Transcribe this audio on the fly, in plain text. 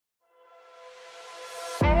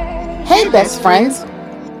Hey, best friends.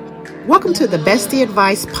 Welcome to the Bestie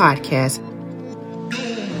Advice Podcast.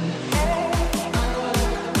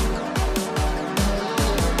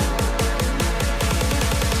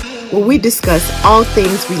 Where we discuss all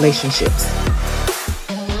things relationships.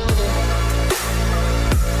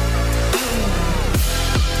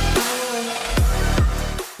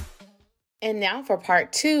 And now for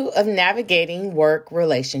part 2 of navigating work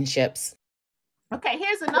relationships. Okay,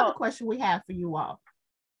 here's another question we have for you all.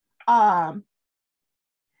 Can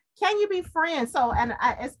you be friends? So, and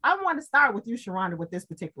I want to start with you, Sharonda, with this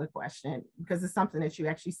particular question, because it's something that you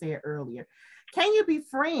actually said earlier. Can you be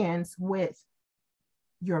friends with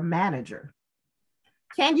your manager?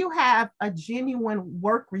 Can you have a genuine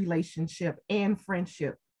work relationship and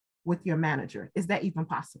friendship with your manager? Is that even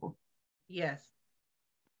possible? Yes.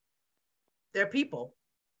 They're people.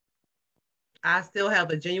 I still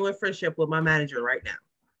have a genuine friendship with my manager right now.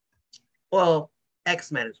 Well,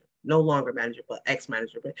 ex-manager. No longer manager, but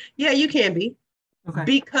ex-manager. But yeah, you can be. Okay.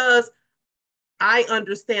 Because I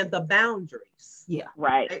understand the boundaries. Yeah.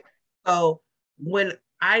 Right. So when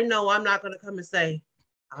I know I'm not going to come and say,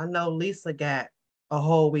 I know Lisa got a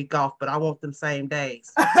whole week off, but I want them same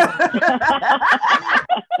days. I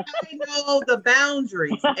know the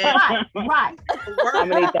boundaries. And right. I'm going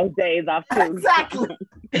to need those days off too. Exactly.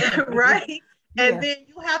 Right. And then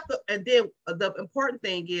you have to, and then the important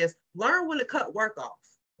thing is learn when to cut work off.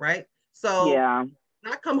 Right. So when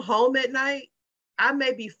I come home at night, I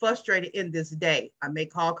may be frustrated in this day. I may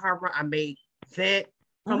call Carver. I may vent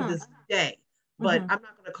from this day, but I'm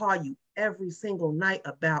not going to call you every single night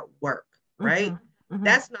about work. Right.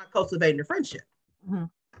 That's not cultivating a friendship.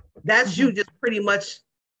 That's you just pretty much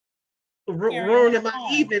ruining my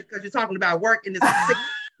evening because you're talking about work and this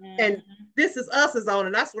and This Is Us is on,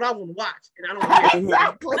 and that's what I want to watch. And I don't want to hear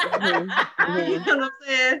exactly. You know what I'm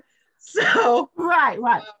saying? So right.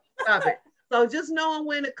 Stop it. So just knowing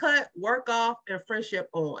when to cut work off and friendship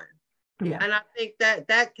on. Yeah. And I think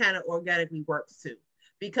that kind of organically works too.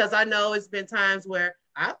 Because I know it's been times where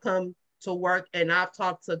I've come to work and I've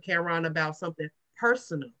talked to Cameron about something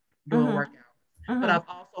personal during work hours. But I've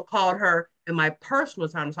also called her in my personal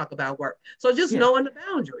time to talk about work. So just knowing the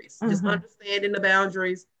boundaries, just understanding the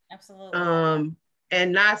boundaries. Absolutely.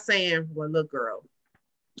 And not saying, well, look, girl,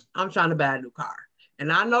 I'm trying to buy a new car.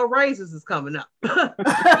 And I know raises is coming up.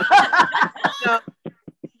 So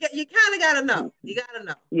you kind of got to know. You got to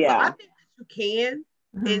know. Yeah. So I think that you can.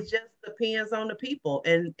 It just depends on the people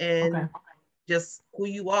and just who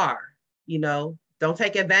you are. You know, don't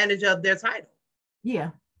take advantage of their title. Yeah.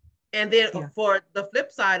 And then for the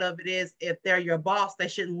flip side of it is if they're your boss, they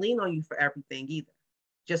shouldn't lean on you for everything either,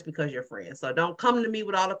 just because you're friends. So don't come to me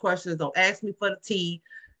with all the questions. Don't ask me for the tea.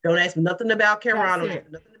 Don't ask me nothing about Cameron. Don't ask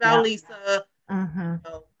me nothing about Lisa.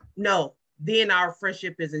 So, no, then our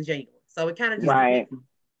friendship isn't genuine. So it kind of just, I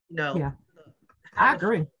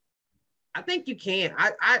agree. I think you can.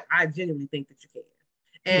 I genuinely think that you can.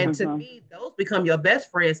 And to me, those become your best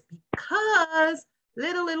friends because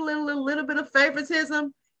little bit of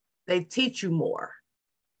favoritism, they teach you more,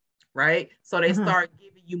 right? So they start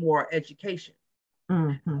giving you more education.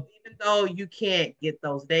 So even though you can't get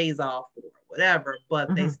those days off or whatever,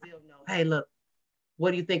 but they still know, hey, look,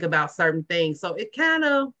 what do you think about certain things? So it kind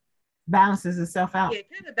of balances itself out. Yeah, it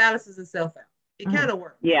kind of balances itself out. It kind of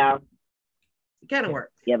works. Yeah. It kind of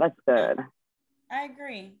works. Yeah, that's good. I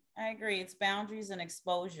agree. It's boundaries and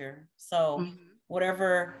exposure. So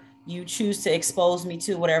whatever you choose to expose me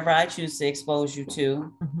to, whatever I choose to expose you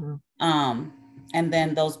to, and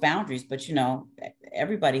then those boundaries. But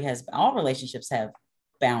everybody has, all relationships have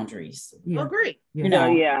boundaries. Yeah. Agree.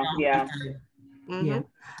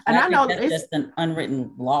 And I know that's just an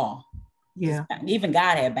unwritten law. Yeah. Even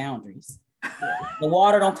God had boundaries. The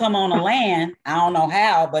water don't come on the land. I don't know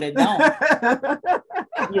how, but it don't.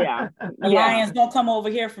 The lions don't come over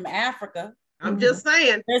here from Africa. I'm just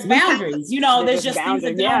saying. There's boundaries. There's just things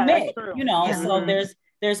that don't mix. So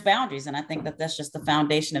there's boundaries, and I think that that's just the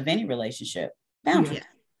foundation of any relationship. Boundaries.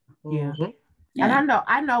 Yeah. And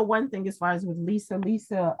I know one thing as far as with Lisa.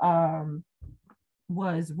 Lisa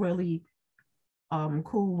was really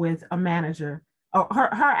cool with a manager, or her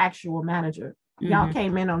actual manager. Y'all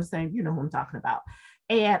came in on the same, you know who I'm talking about.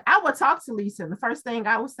 And I would talk to Lisa, and the first thing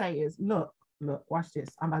I would say is, look, watch this.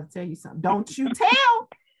 I'm about to tell you something. Don't you tell.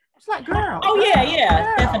 It's like, girl. Oh,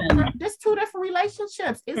 girl, definitely. There's two different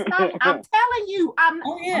relationships. It's not, I'm telling you. I'm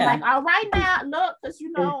like, all right now, look, because I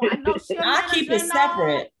know I keep it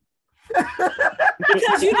separate.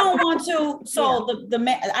 Because you don't want to. So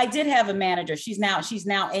I did have a manager. She's now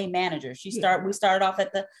a manager. We started off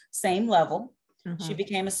at the same level. She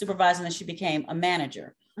became a supervisor and then she became a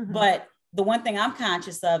manager. But the one thing I'm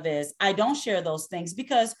conscious of is I don't share those things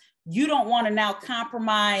because you don't want to now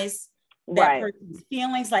compromise that person's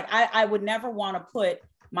feelings. Like I would never want to put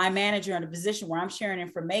my manager in a position where I'm sharing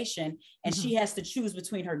information and she has to choose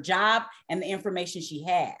between her job and the information she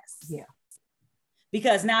has. Yeah.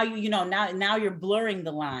 Because now now you're blurring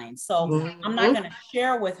the line. So I'm not going to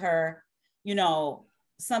share with her,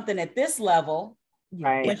 something at this level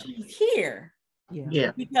when she's here.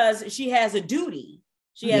 Yeah. Because she has a duty.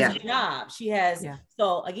 She has a job. She has,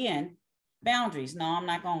 so again, boundaries. No, I'm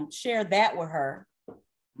not going to share that with her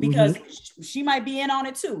because she might be in on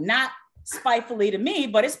it too. Not spitefully to me,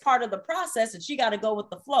 but it's part of the process and she got to go with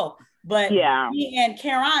the flow. But me and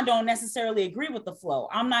Karen don't necessarily agree with the flow.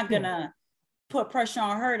 I'm not going to put pressure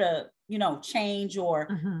on her to, change or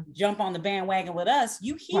jump on the bandwagon with us.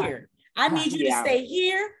 You here. I need you to stay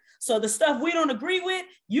here. So the stuff we don't agree with,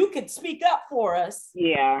 you could speak up for us.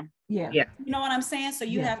 Yeah. You know what I'm saying? So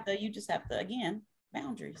you just have to, again,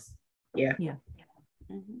 boundaries. Yeah.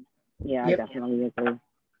 I definitely agree.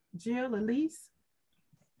 Jill, Elise?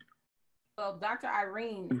 Well, Dr.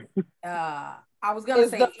 Irene, I was going to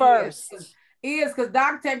say the first. Is because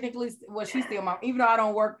Doc technically, well, she's still my, even though I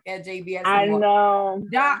don't work at JBS anymore. I know.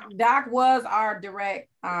 Doc was our direct,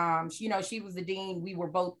 she was the dean. We were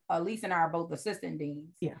both, Lisa and I are both assistant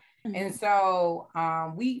deans. Yeah. And so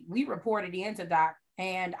we reported into Doc.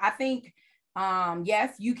 And I think,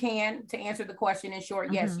 yes, you can, to answer the question in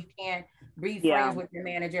short, yes, you can be friends with your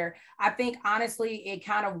manager. I think, honestly, it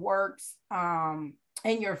kind of works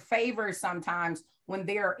in your favor sometimes when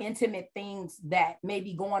there are intimate things that may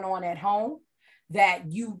be going on at home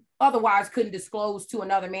that you otherwise couldn't disclose to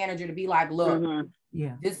another manager to be like, look,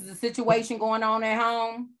 this is a situation going on at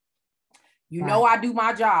home. You know, I do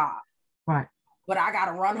my job, but I got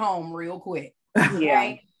to run home real quick.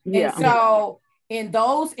 And so in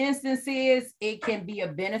those instances, it can be a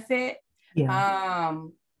benefit. But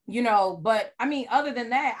I mean, other than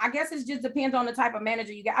that, I guess it just depends on the type of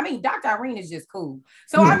manager you got. I mean, Dr. Irene is just cool.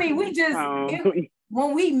 So, I mean, we just,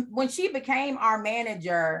 when she became our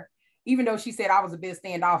manager, even though she said I was a bit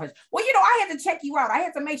standoffish, well, I had to check you out. I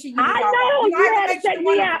had to make sure you knew I know, you had to make sure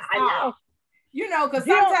I know. Because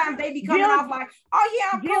sometimes they be coming off like, oh yeah,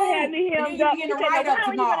 I'm cool. Had me and then you be in the write-up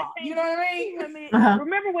tomorrow. You know what I mean?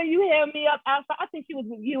 Remember when you held me up outside? I think she was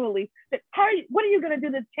with you, Elise. Said, what are you going to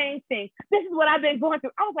do to change things? This is what I've been going through.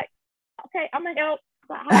 I was like, okay, I'm going to help.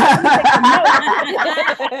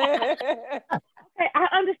 Okay, I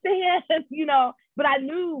understand, but I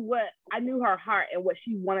knew her heart and what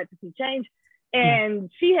she wanted to see change. And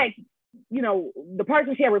she had, the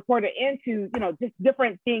person she had reported into, just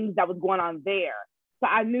different things that was going on there. So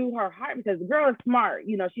I knew her heart because the girl is smart,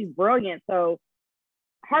 she's brilliant. So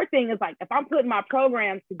her thing is like, if I'm putting my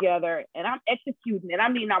programs together and I'm executing and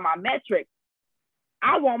I'm meeting all my metrics,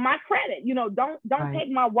 I want my credit, don't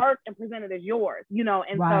take my work and present it as yours,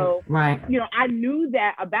 so, I knew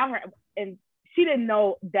that about her and she didn't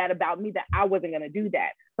know that about me, that I wasn't going to do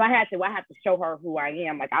that. So I had to show her who I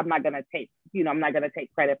am. Like, I'm not going to take, I'm not going to take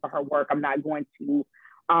credit for her work. I'm not going to,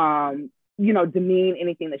 demean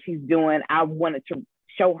anything that she's doing. I wanted to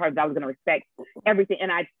show her that I was going to respect everything. And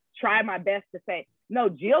I tried my best to say, no,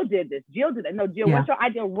 Jill did this. Jill did that. No, Jill, what's your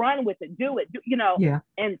idea? Run with it. Do it.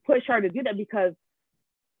 And push her to do that because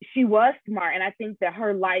she was smart. And I think that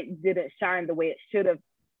her light didn't shine the way it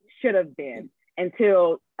should have been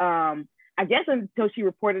until, I guess until she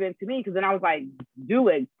reported it to me, because then I was like, do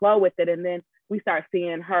it, flow with it. And then we start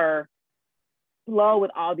seeing her flow with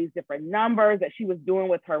all these different numbers that she was doing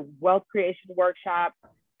with her wealth creation workshop,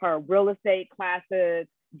 her real estate classes,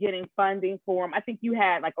 getting funding for them. I think you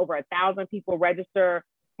had like over 1,000 people register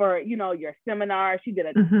for, your seminar. She did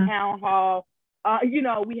a town hall.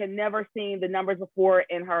 We had never seen the numbers before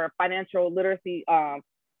in her financial literacy town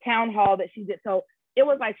hall that she did. So it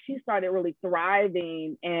was like she started really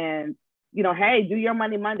thriving and, hey, do your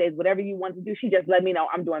Money Mondays, whatever you want to do. She just let me know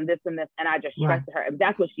I'm doing this and this. And I just trusted her. And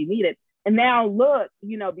that's what she needed. And now look,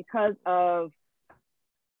 because of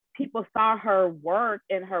people saw her work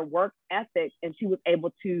and her work ethic and she was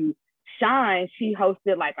able to shine. She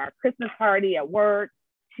hosted like our Christmas party at work.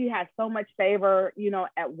 She has so much favor,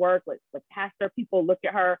 at work with pastor. People look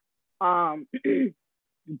at her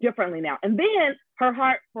differently now. And then her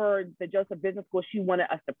heart for the Joseph Business School, she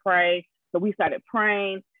wanted us to pray. So we started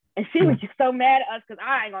praying. And she was just so mad at us because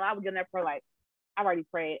I ain't gonna lie, I was getting there for like, I've already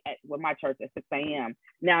prayed with my church at 6 a.m.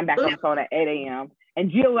 Now I'm back on the phone at 8 a.m.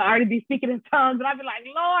 And Jill will already be speaking in tongues. And I'd be like,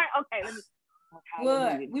 Lord, okay,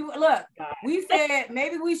 We said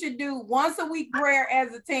maybe we should do once a week prayer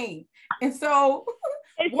as a team. And so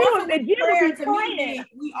once a week prayer to me,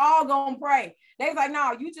 we all gonna pray. They was like,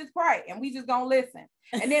 no, you just pray and we just gonna listen.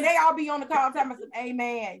 And then they all be on the call telling us,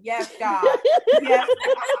 amen. Yes, God. Yes.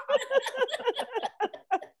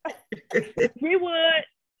 We would.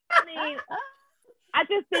 I mean, I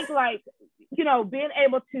just think like, you know, being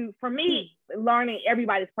able to, for me, learning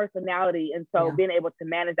everybody's personality. And so being able to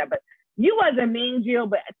manage that. But you wasn't mean, Jill,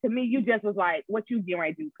 but to me, you just was like, what you getting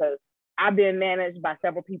ready to do? Because I've been managed by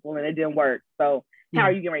several people and it didn't work. So how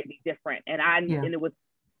are you getting ready to be different? And and it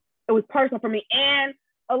was personal for me. And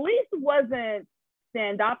Elise wasn't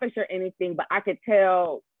standoffish or anything, but I could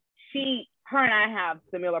tell her and I have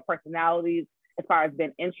similar personalities as far as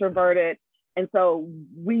being introverted. And so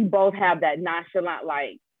we both have that nonchalant,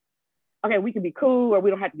 like, okay, we can be cool or we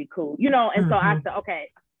don't have to be cool, you know? And so I said, okay,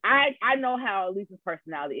 I know how Elise's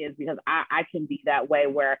personality is because I can be that way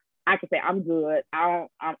where I can say, I'm good.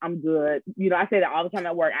 I'm good. You know, I say that all the time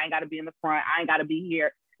at work. I ain't got to be in the front. I ain't got to be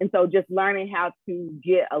here. And so just learning how to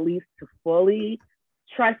get Elise to fully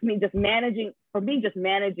trust me, just managing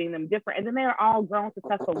them different. And then they're all grown,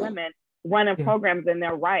 successful women running programs and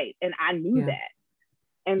they're right. And I knew that.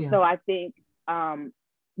 And so I think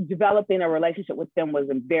developing a relationship with them was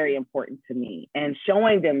very important to me and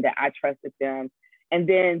showing them that I trusted them. And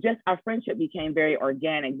then just our friendship became very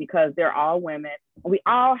organic because they're all women. We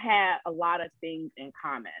all had a lot of things in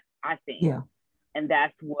common, I think. Yeah. And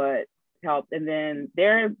that's what helped. And then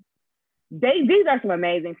these are some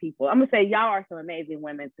amazing people. I'm gonna say y'all are some amazing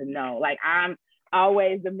women to know. Like I'm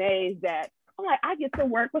always amazed that I'm like, I get to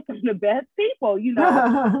work with some of the best people, you know.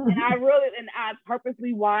 and I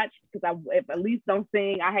purposely watch because if Elise don't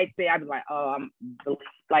sing, I hate to say, I'd be like, oh, I'm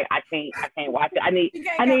like I can't watch it. I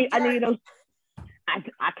need those.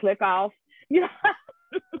 I click off, you know.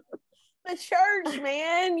 The church,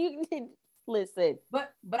 man. You can listen.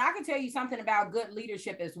 But I can tell you something about good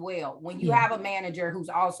leadership as well. When you have a manager who's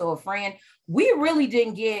also a friend, we really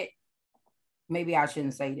didn't get, maybe I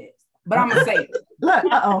shouldn't say this, but I'm gonna say it. Look,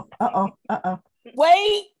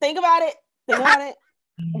 Wait, think about it.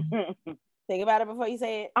 Think about it before you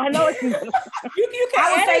say it. I know what you you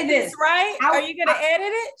can edit this, right? Are you gonna edit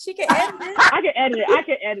it? She can edit it. I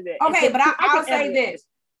can edit it. Okay, but I'll say this.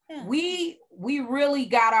 Yeah. We really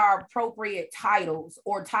got our appropriate titles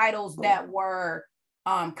or titles that were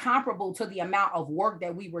comparable to the amount of work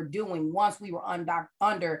that we were doing once we were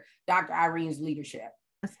under Dr. Irene's leadership.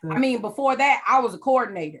 I mean, before that, I was a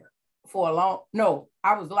coordinator for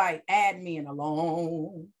I was like admin a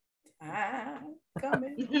long time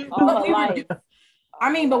coming.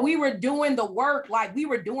 But we were doing the work, like we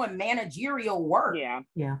were doing managerial work.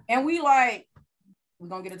 Yeah. And we're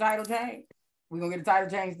gonna get a title change. We're gonna get a title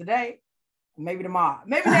change today, maybe tomorrow,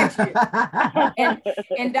 maybe next year.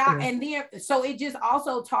 and then so it just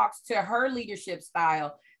also talks to her leadership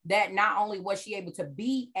style that not only was she able to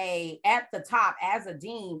be at the top as a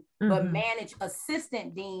dean, but manage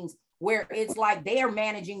assistant deans where it's like they are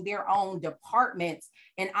managing their own departments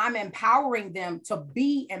and I'm empowering them to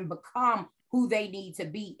be and become who they need to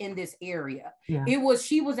be in this area. Yeah. It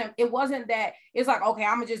wasn't that it's like, okay,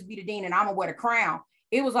 I'm gonna just be the dean and I'm gonna wear the crown.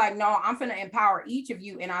 It was like, no, I'm gonna empower each of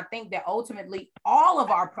you. And I think that ultimately all of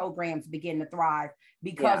our programs begin to thrive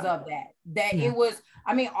because of that. It was,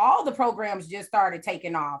 all the programs just started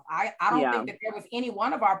taking off. I don't think that there was any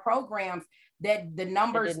one of our programs that the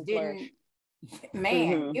numbers didn't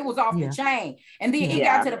it was off the chain. And then it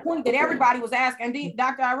got to the point that everybody was asking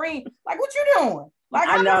Dr. Irene, like, what you doing? Like,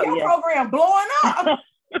 how is your program blowing up?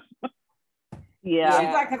 She's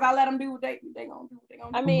like, because I let them do what they gonna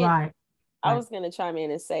do. Right. I was going to chime in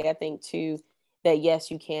and say, I think too, that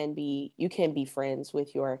yes, you can be friends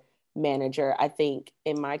with your manager. I think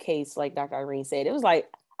in my case, like Dr. Irene said, it was like,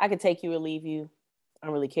 I could take you or leave you. I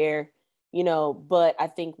don't really care, you know, but I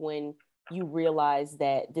think when you realize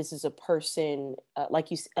that this is a person, like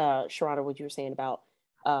you, Sharona, what you were saying about,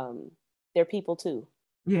 they're people too.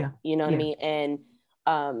 Yeah. You know what I mean? And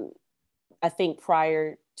I think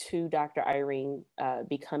prior to Dr. Irene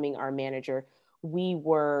becoming our manager, we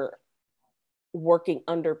were working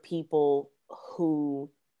under people who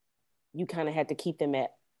you kind of had to keep them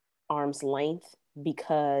at arm's length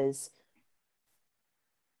because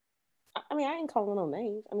I ain't calling no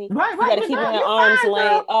names. You gotta keep them at arm's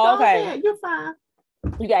length. Oh, okay. You're fine.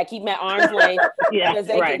 You gotta keep them at arm's length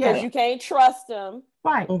because you can't trust them.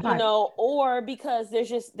 Right. You know, or because there's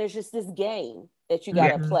just this game that you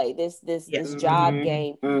gotta play, this job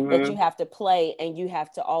game that you have to play, and you have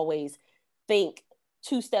to always think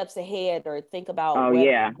 2 steps ahead or think about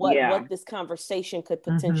what this conversation could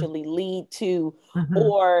potentially lead to,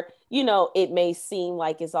 or, you know, it may seem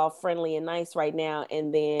like it's all friendly and nice right now,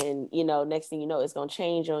 and then, you know, next thing you know, it's going to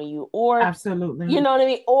change on you, or absolutely, you know what I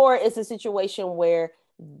mean? Or it's a situation where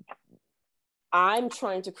I'm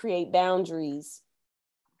trying to create boundaries,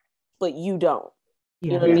 but you don't.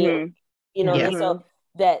 You know what I mean? You know what I mean? So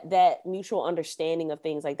that mutual understanding of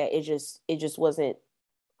things like that, it just wasn't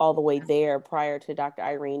all the way there prior to Dr.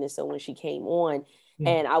 Irene. And so when she came on,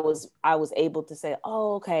 and I was able to say,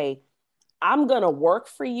 oh, okay, I'm gonna work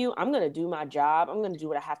for you. I'm gonna do my job. I'm gonna do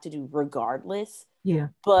what I have to do regardless. Yeah.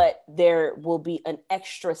 But there will be an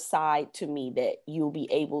extra side to me that you'll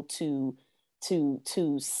be able to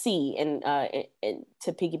see. And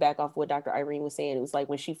to piggyback off what Dr. Irene was saying, it was like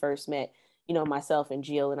when she first met, you know, myself and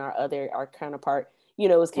Jill and our counterpart, you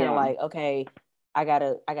know, it was kind of like, okay, I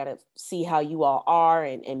gotta see how you all are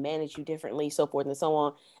and manage you differently, so forth and so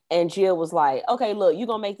on. And Jill was like, okay, look, you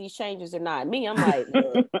gonna make these changes or not? Me, I'm like,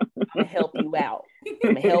 I'm gonna help you out.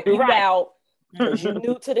 I'm gonna help you out because you're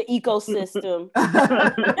new to the ecosystem.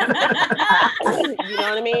 You know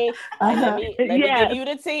what I mean? Let me give you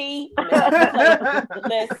the tea.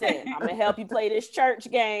 Listen, I'm gonna help you play this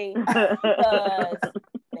church game because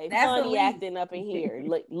they funny acting up in here.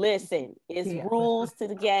 Listen, it's rules to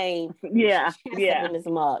the game. In this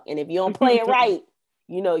mug, and if you don't play it right,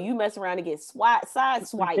 you know, you mess around and get side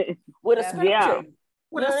swiped with a scripture.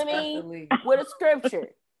 You know what I mean? With a scripture.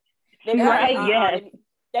 They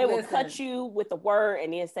will cut you with the word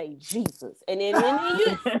and then say Jesus, and then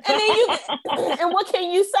you and what can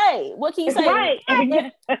you say? What can you say? Right.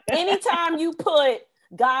 Anytime you put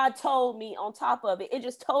God told me on top of it, it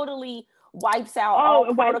just totally wipes out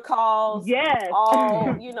all protocols,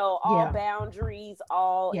 all, you know, all boundaries,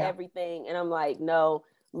 all everything. And I'm like, no,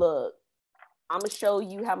 look, I'm gonna show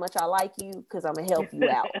you how much I like you because I'm gonna help you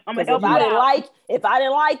out. Because if I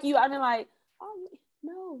didn't like you, I'd be like, oh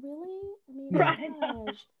no, really? I mean,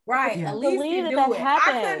 right. At least you do it.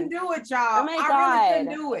 I couldn't do it, y'all. I really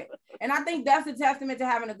couldn't do it. And I think that's a testament to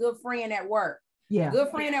having a good friend at work. A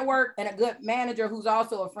good friend at work and a good manager who's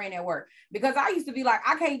also a friend at work. Because I used to be like,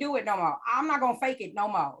 I can't do it no more. I'm not gonna fake it no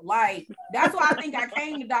more. Like, that's why I think I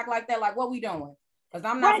came to Doc like that. Like, what we doing? Because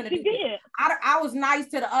I'm not gonna do it. I was nice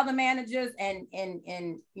to the other managers and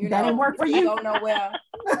you know, that didn't work for you. Go nowhere.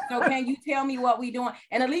 So can you tell me what we doing?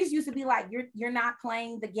 And Elise used to be like, you're not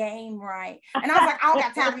playing the game right. And I was like, I don't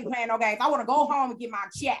got time to be playing no games. I want to go home and get my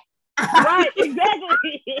check. Right,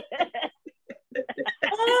 exactly.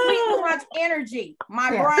 Too much energy. My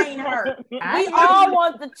brain hurt. We all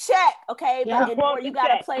want the check, okay? But you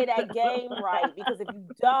gotta play that game right, because if you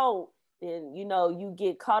don't, then you know you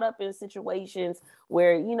get caught up in situations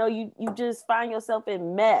where you know you just find yourself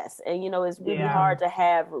in mess, and you know it's really hard to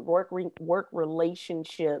have work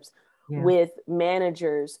relationships with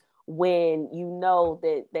managers when you know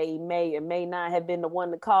that they may or may not have been the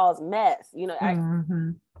one to cause mess. You know.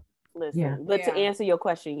 Listen, but to answer your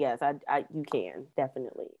question, yes, I you can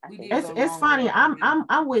definitely. It's funny.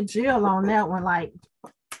 I'm with Jill on that one. Like,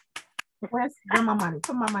 where's my money?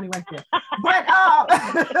 Put my money right there. But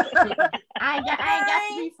I ain't got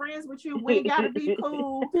to be friends with you. We ain't got to be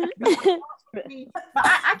cool. But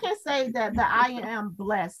I can say that I am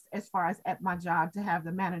blessed as far as at my job to have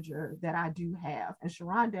the manager that I do have, and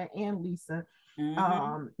Sharonda and Lisa.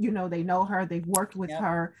 You know, they know her. They've worked with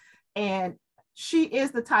her, and she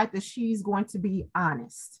is the type that she's going to be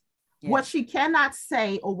honest. What she cannot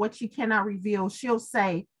say or what she cannot reveal, she'll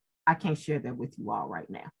say, I can't share that with you all right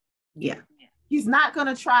now. She's not going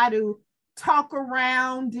to try to talk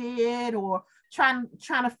around it or trying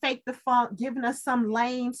to fake the funk, giving us some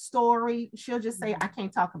lame story. She'll just say, I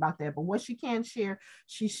can't talk about that. But what she can share,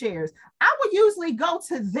 she shares. I would usually go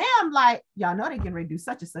to them like, y'all know they're getting ready to do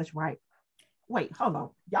such and such, right? Wait, hold on.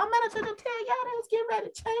 Y'all manager didn't tell y'all they was getting ready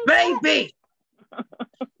to change baby.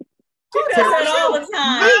 She does that all the time.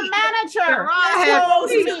 My manager told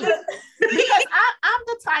me, because I'm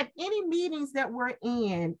the type, any meetings that we're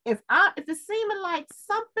in, if it's seeming like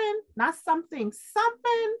something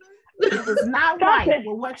is not right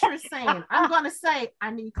with what you're saying, I'm going to say,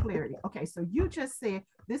 I need clarity. Okay, so you just said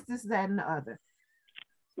this, that, and the other.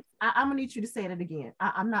 I'm going to need you to say it again.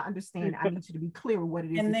 I'm not understanding. I need you to be clear with what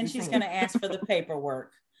it is. And then she's going to ask for the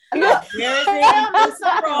paperwork. Where is that?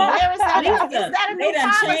 They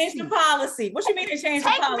done changed the policy. What you mean they changed the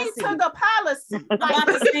policy? Take me to the policy. I'm about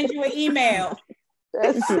to send you an email.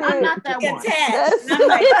 I'm not that one. I'm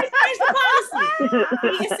like, change the policy.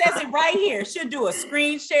 It says it right here. She'll do a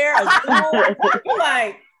screen share. You're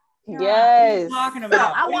like, Yes. Talking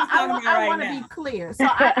about. I want to be clear. So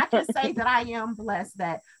I can say that I am blessed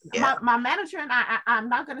that my manager and I'm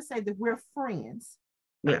not going to say that we're friends.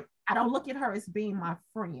 Yeah. I don't look at her as being my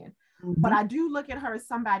friend, but I do look at her as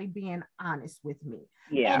somebody being honest with me.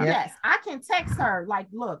 Yeah. And yes, I can text her like,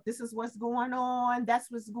 look, this is what's going on. That's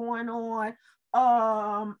what's going on.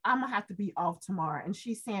 I'm gonna have to be off tomorrow. And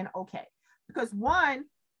she's saying, okay, because one,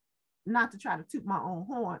 not to try to toot my own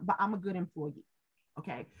horn, but I'm a good employee.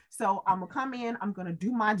 Okay. So I'm gonna come in, I'm gonna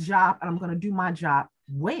do my job, and I'm gonna do my job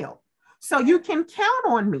well. So you can count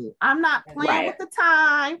on me. I'm not playing with the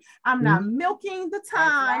time. I'm not milking the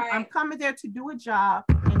time. I'm coming there to do a job.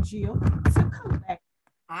 And Jill, so come back.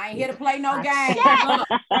 I ain't here to play no game.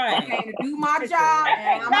 I came to do my job.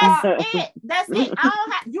 And that's it. That's it.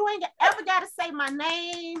 You ain't ever got to say my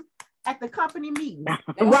name at the company meeting.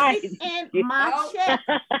 Right. In my check.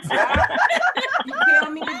 You tell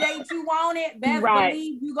me the date you want it, best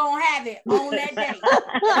believe you gonna have it on that day.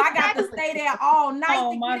 If I got to stay there all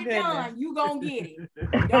night to get it done, you gonna get it.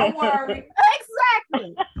 Don't worry.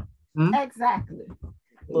 Exactly.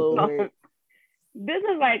 Lord. This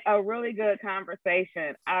is like a really good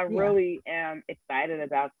conversation. I really am excited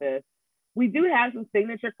about this. We do have some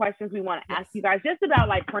signature questions we want to ask you guys, just about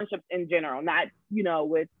like friendships in general, not,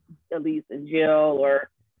 with Elise and Jill or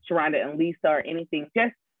Sharonda and Lisa or anything,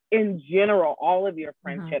 just in general, all of your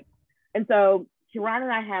friendships. And so Sharonda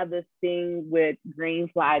and I have this thing with green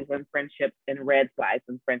flags in friendships and red flags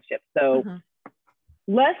in friendships. So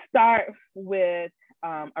let's start with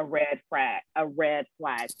a red flag.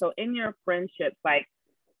 So in your friendships, like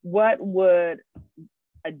what would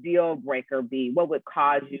a deal breaker be? What would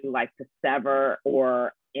cause you like to sever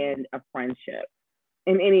or end a friendship?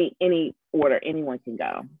 In any order, anyone can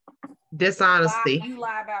go. Dishonesty. You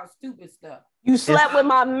lie about stupid stuff. You slept with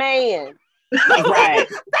my man. Right.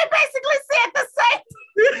 They basically said the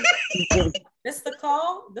same. This the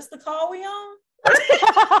call we on?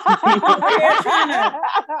 We're trying to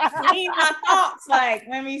clean my thoughts. Like,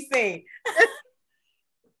 let me see.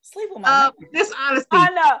 Sleep with my man. Dishonesty. I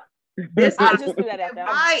know. I'll just do that after.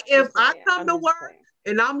 If I come to work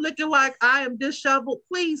and I'm looking like I am disheveled,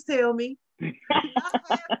 please tell me. Not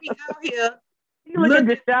have me out here looking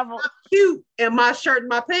disheveled, cute, and my shirt and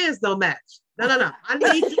my pants don't match. No. I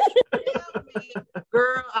need you to tell me,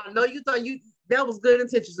 girl. I know you thought that was good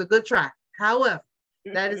intentions, a good try. However,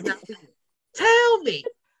 that is not for you. Tell me.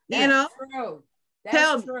 That's true.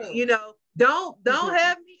 Tell me. Don't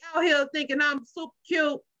have me out here thinking I'm super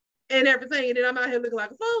cute and everything, and then I'm out here looking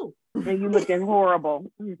like a fool. And you looking horrible.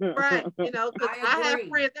 Right. Because I have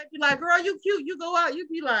friends that be like, girl, you cute. You go out, you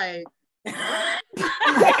be like,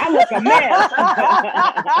 I look a mess.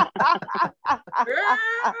 Girl,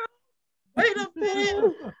 wait a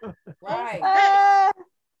minute. Right.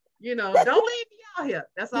 Hey, don't leave me out here.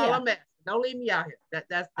 That's all I'm asking. Don't leave me out here.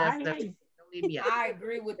 That's don't leave me out. I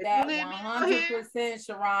agree with that 100%,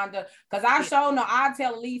 Sharonda. Because I'll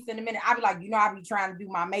tell Lisa in a minute. I'll be like, I be trying to do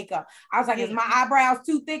my makeup. I was like, is my eyebrows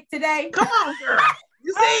too thick today? Come on, girl.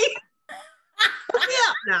 You see?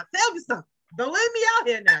 Now, tell me something. Don't leave me out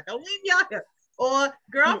here now. Don't leave me out here. Or,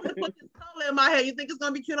 girl, I'm going to put this color in my hair. You think it's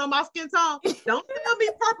going to be cute on my skin tone? Don't tell me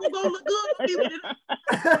purple going to look good on me with it.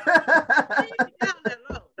 Don't leave me down there,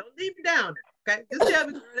 Lord. Don't leave me down there. Okay? Just tell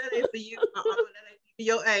me, girl, that ain't for you. That ain't for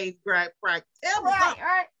your age, right? Tell me something.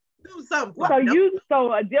 Right. Do something.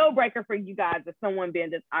 So a deal breaker for you guys is someone being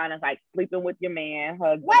dishonest, like sleeping with your man,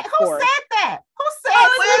 husband. Wait, who said that? Who said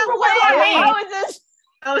sleeping with your man? I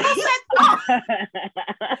was just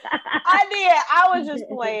I did. I was just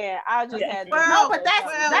playing. I just had to. No, but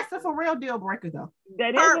that's a for real deal breaker though.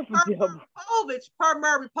 That is a for deal breaker. Per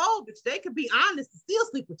Murray Povich, they could be honest and still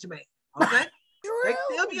sleep with your man. Okay? They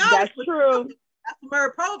still be honest. That's true. That's what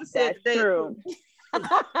Murray Povich said today. True. The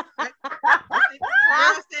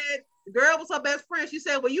girl was her best friend. She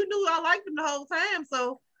said, well, you knew I liked him the whole time.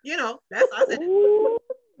 So, that's I said. Ooh,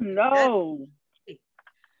 no.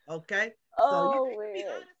 Okay. Oh, so you can be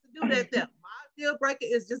honest to do that there. My deal breaker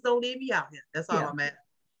is just don't leave me out here. That's all I'm at.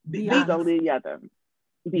 Don't leave you out there.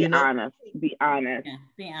 Be honest. Be honest. Yeah,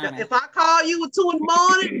 be honest. If I call you at 2 a.m.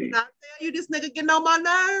 and I tell you this nigga getting on my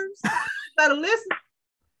nerves, you better listen.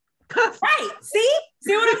 Right. See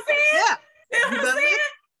what I'm saying? Yeah. You know what I'm saying?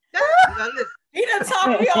 You gotta listen. He done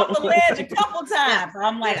talked me off the ledge a couple times.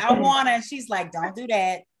 I'm like, I want her. And she's like, don't do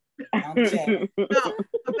that. Don't do that. No,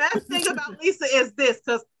 the best thing about Lisa is this,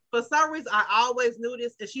 because for some reason I always knew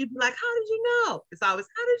this, and she'd be like, how did you know? It's always,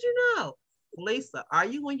 how did you know? Lisa, are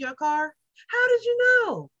you in your car? How did you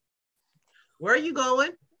know? Where are you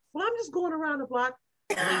going? Well, I'm just going around the block.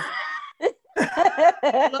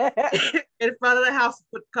 In front of the house,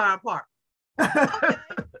 put the car in park. Okay.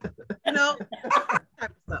 you know, type of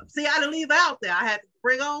stuff. See, I didn't leave it out there. I had to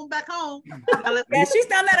bring on back home. Yeah, she's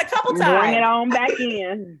done that a couple times. Bring it on back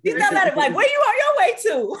in. She's done that like, where you on your way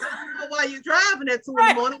to? While you're driving at 2 in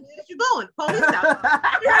the morning, where you going? Police out.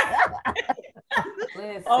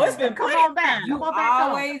 Listen, oh, it's been come on back. You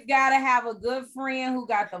always gotta have a good friend who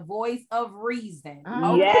got the voice of reason.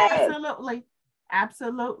 Okay, yes.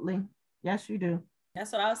 Absolutely. Yes, you do.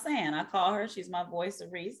 That's what I was saying. I call her. She's my voice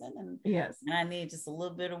of reason, and yes, and I need just a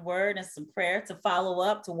little bit of word and some prayer to follow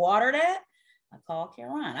up to water that. I call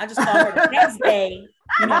Caroline. I just call her the next day,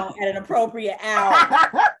 you know, at an appropriate hour.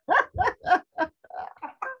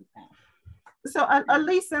 So,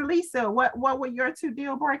 Elise and Lisa, what were your 2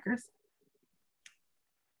 deal breakers?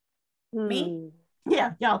 Me?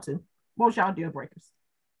 Yeah, y'all too. What was y'all deal breakers?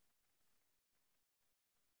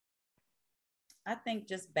 I think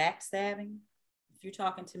just backstabbing. If you're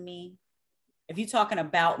talking to me, if you're talking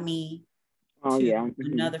about me to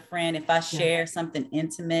another friend, if I share something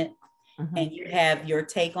intimate and you have your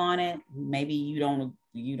take on it, maybe you don't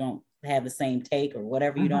have the same take or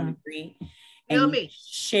whatever, you don't agree, and you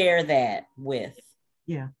share that with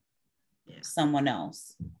someone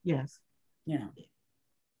else. Yes. You know.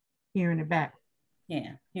 Hearing it back.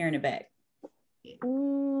 Yeah, hearing it back.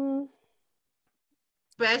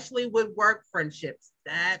 Especially with work friendships.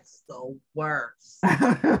 That's the worst.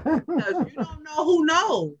 Because you don't know who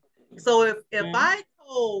knows. So if I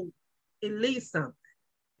told Elise something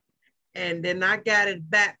and then I got it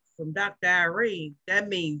back from Dr. Irene, that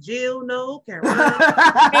means Jill no, Caroline.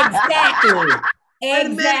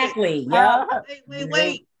 Exactly. Yeah.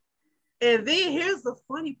 Wait. And then here's the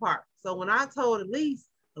funny part. So when I told Elise,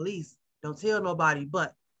 don't tell nobody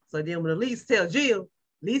but. So then when Elise tells Jill,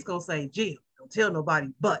 Elise gonna say, Jill, don't tell nobody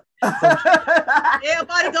but. So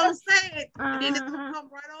everybody gonna say it. And then it's gonna come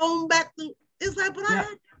right on back to, it's like, but I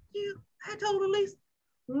told Elise,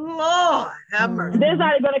 Lord have mercy. This is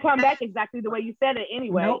not gonna come back exactly the way you said it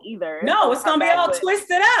anyway, either. No, it's gonna be all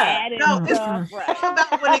twisted up. No, it's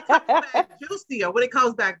about when it comes back juicier, when it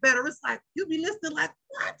comes back better. It's like, you be listening like,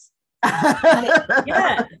 what?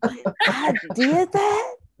 Yeah. I did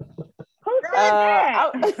that? Who said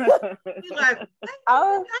that?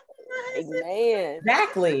 Man.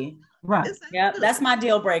 Exactly. Right. Yeah, that's my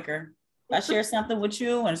deal breaker. If I share something with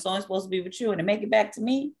you and it's only supposed to be with you and to make it back to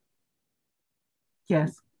me.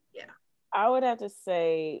 Yes. Yeah. I would have to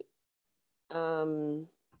say, so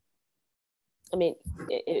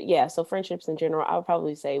friendships in general, I would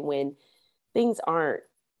probably say when things aren't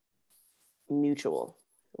mutual.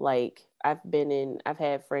 Like I've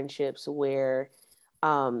had friendships where,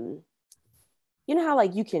 you know how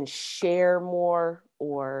like you can share more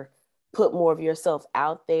or put more of yourself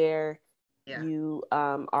out there. Yeah. You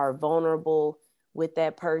are vulnerable with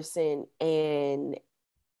that person and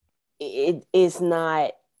it is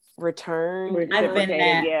not returned. I've been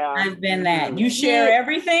that. Yeah. I've been that. You share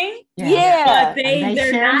everything. Yeah. But they're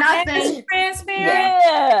share not nothing. Transparent.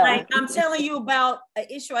 Yeah. Like I'm telling you about an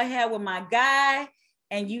issue I had with my guy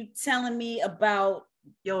and you telling me about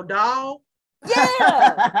your dog. Yeah.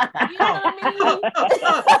 You know what I mean?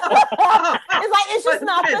 It's like it's just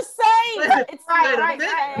not the same. It's right.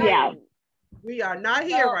 Yeah. We are not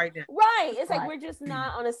here right now. Right. It's like we're just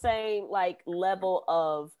not on the same like level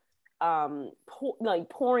of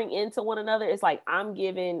pouring into one another. It's like I'm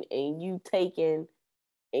giving and you taking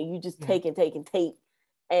and you just take.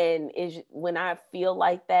 And it's when I feel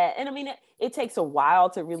like that, and I mean it takes a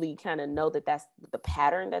while to really kind of know that that's the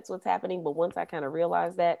pattern, that's what's happening. But once I kind of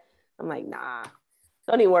realize that, I'm like, nah,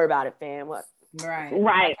 don't even worry about it, fam. What?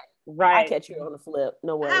 Right. I'll catch you on the flip.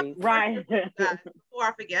 No worries. Right. Before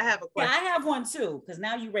I forget, I have a question. Yeah, I have one too, because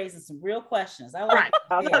now you're raising some real questions. I like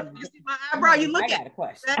okay. You see my eyebrow, you look at. I got a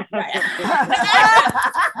question. Right.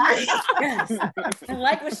 Yes. I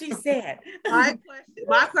like what she said. My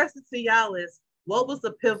question to y'all is, what was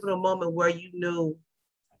the pivotal moment where you knew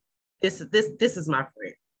this is my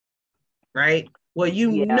friend? Right? Where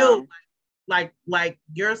you knew like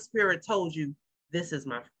your spirit told you this is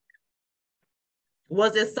my friend.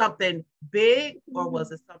 Was it something big or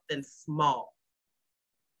was it something small?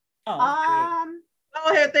 Go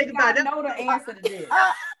ahead and think about it. I know the answer to this.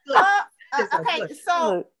 Okay,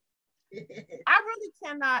 so I really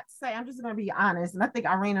cannot say, I'm just going to be honest, and I think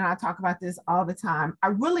Irene and I talk about this all the time. I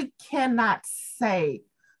really cannot say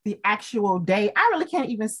the actual day. I really can't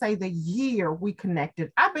even say the year we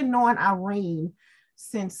connected. I've been knowing Irene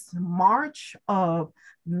since March of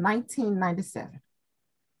 1997.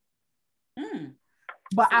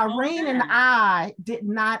 But Irene and I did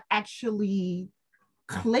not actually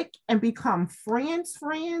click and become friends.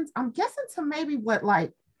 I'm guessing to maybe what,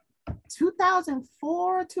 like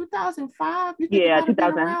 2004, 2005. You think yeah,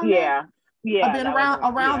 2000. Yeah. Yeah. I've been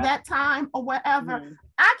around that time or whatever. Mm-hmm.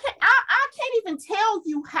 I can't even tell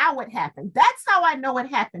you how it happened. That's how I know it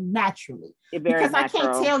happened naturally. Because natural. I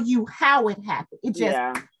can't tell you how it happened. It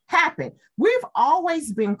just happened. We've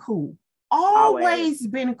always been cool. Always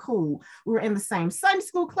been cool. We were in the same Sunday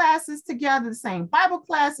school classes together, the same Bible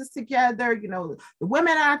classes together. You know, the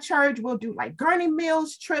women at our church will do like Gurney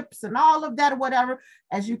Mills trips and all of that or whatever.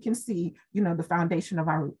 As you can see, you know, the foundation of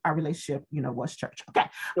our relationship, you know, was church. Okay.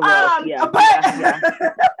 But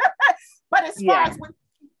as far as when it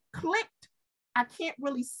clicked, I can't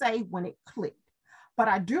really say when it clicked, but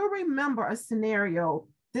I do remember a scenario.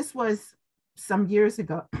 This was some years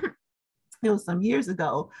ago. It was some years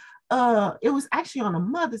ago. It was actually on a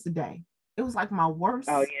Mother's Day. It was like my worst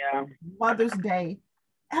Mother's Day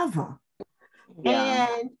ever. Yeah.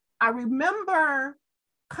 And I remember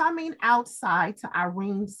coming outside to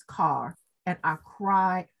Irene's car and I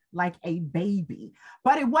cried like a baby.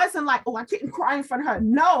 But it wasn't like, oh, I couldn't cry in front of her.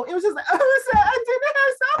 No, it was just like, I didn't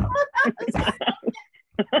have something.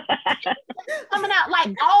 Coming out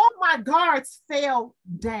like all my guards fell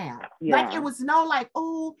down. Like it was no like,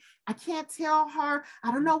 oh, I can't tell her.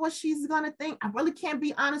 I don't know what she's gonna think. I really can't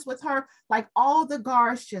be honest with her. Like all the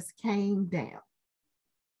guards just came down.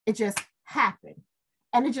 It just happened.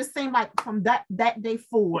 And it just seemed like from that day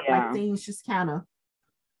forward, like things just kind of,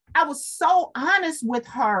 I was so honest with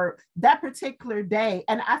her that particular day.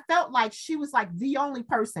 And I felt like she was like the only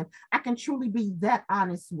person I can truly be that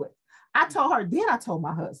honest with. I told her, then I told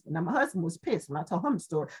my husband. Now, my husband was pissed when I told him the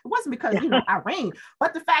story. It wasn't because, you know, Irene,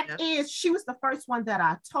 but the fact is she was the first one that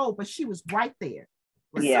I told, but she was right there.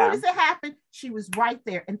 As soon as it happened, she was right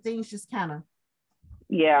there and things just kind of.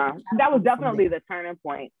 Yeah, that was definitely the turning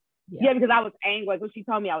point. Yeah, because I was angry. Like when she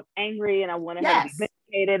told me I was angry and I wanted her to be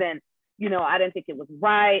vindicated and, you know, I didn't think it was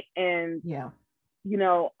right. And, you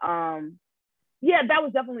know, that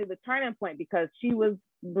was definitely the turning point because she was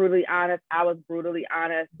brutally honest. I was brutally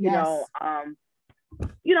honest, you know, and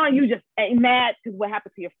you just mad because what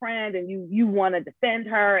happened to your friend and you want to defend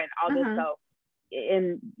her and all this. So,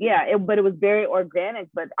 and but it was very organic,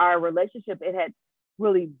 but our relationship, it had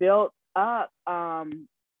really built up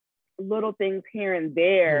little things here and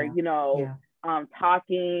there, you know,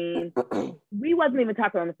 talking. We wasn't even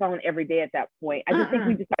talking on the phone every day at that point. I just think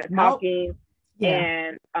we just started talking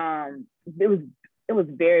and it was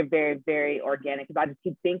very, very, very organic because I just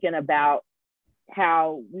keep thinking about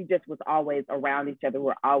how we just was always around each other.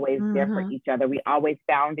 We're always there for each other. We always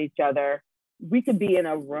found each other. We could be in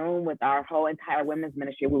a room with our whole entire women's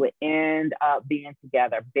ministry. We would end up being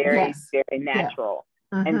together. Very, very natural.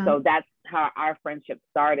 And so that's how our friendship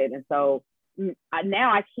started. And so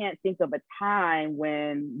now I can't think of a time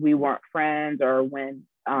when we weren't friends or when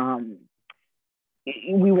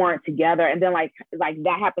we weren't together. And then like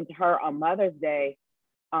that happened to her on Mother's Day.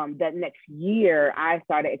 That next year, I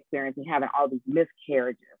started experiencing having all these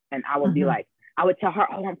miscarriages. And I would be like, I would tell her,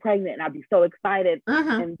 oh, I'm pregnant. And I'd be so excited. And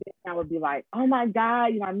then I would be like, oh my God,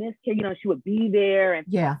 you know, I miscarried. You know, she would be there. And,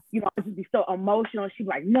 you know, I would just be so emotional. She'd be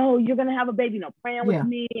like, no, you're going to have a baby, you know, praying with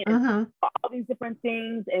me and all these different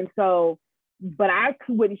things. And so, but I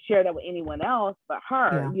wouldn't share that with anyone else but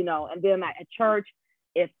her, you know. And then at church,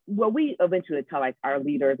 we eventually tell like our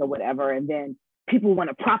leaders or whatever. And then people want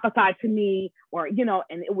to prophesy to me or, you know,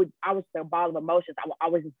 and I was the ball of emotions. I would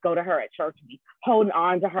always just go to her at church and be holding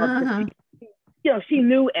on to her. Because you know, she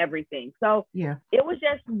knew everything. So it was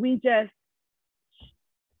just, we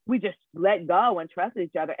just let go and trusted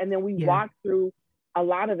each other. And then we walked through a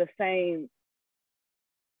lot of the same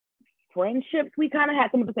friendships. We kind of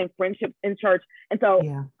had some of the same friendships in church. And so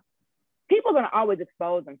people are going to always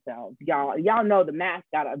expose themselves. Y'all know the mask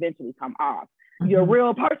got to eventually come off. Your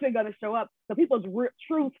real person going to show up. So people's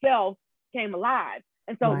true self came alive.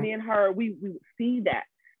 And so me and her, we would see that.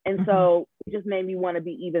 And so it just made me want to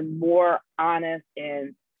be even more honest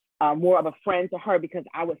and more of a friend to her because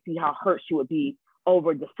I would see how hurt she would be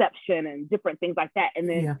over deception and different things like that. And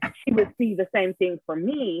then she would see the same thing for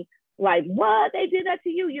me, like, what? They did that to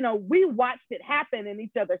you? You know, we watched it happen in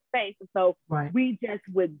each other's face. And so we just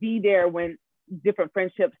would be there when different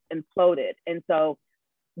friendships imploded. And so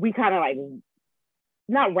we kind of like,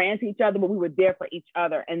 not ran to each other, but we were there for each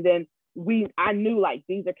other. And then I knew like,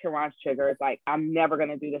 these are Kiran's triggers. Like, I'm never going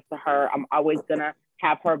to do this to her. I'm always going to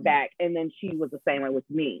have her back. And then she was the same way with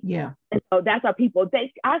me. Yeah. And so that's how people,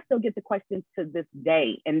 I still get the questions to this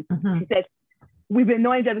day. And she says, we've been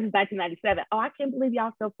knowing each other since 1997. Oh, I can't believe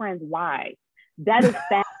y'all still friends. Why? That is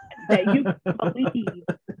sad that you believe.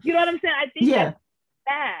 You know what I'm saying? I think that's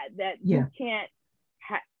sad that you can't,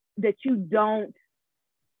 that you don't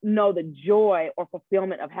know the joy or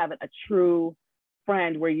fulfillment of having a true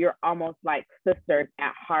friend where you're almost like sisters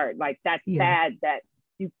at heart. Like that's sad that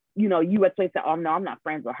you actually say, oh no, I'm not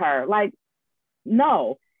friends with her. Like,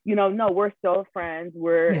 no, no, we're still friends.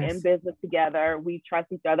 We're in business together. We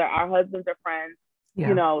trust each other. Our husbands are friends,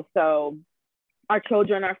 so our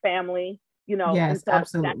children are family, Yes, so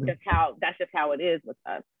absolutely. That's just how it is with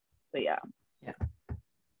us. So yeah.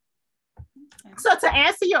 So to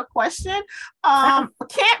answer your question,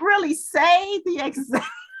 can't really say the exact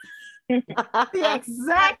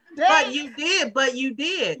day. But you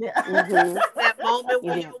did. Yeah. Mm-hmm. That moment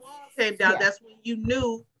when your wall came down, that's when you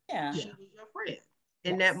knew she was your friend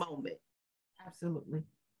in that moment. Absolutely.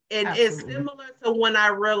 And it's similar to when I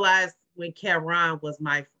realized when Caron was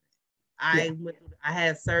my friend. I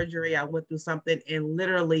had surgery. I went through something, and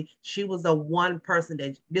literally, she was the one person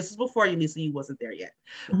that. This is before you, Lisa. You wasn't there yet,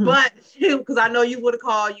 but because I know you would have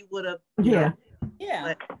called, you would have. Yeah.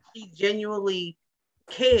 But she genuinely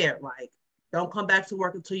cared. Like, don't come back to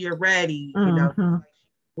work until you're ready. Like,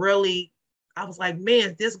 really, I was like,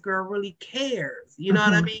 man, this girl really cares. You know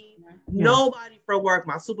what I mean? Yeah. Nobody from work,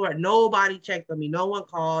 my supervisor, nobody checked on me. No one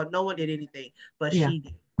called. No one did anything, but she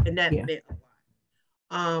did, and that meant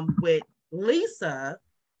a lot. With Lisa,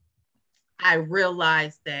 I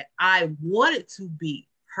realized that I wanted to be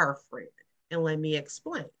her friend. And let me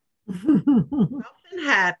explain. Something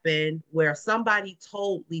happened where somebody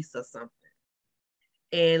told Lisa something.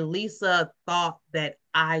 And Lisa thought that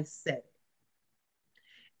I said it.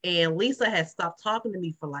 And Lisa had stopped talking to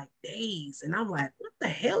me for like days. And I'm like, what the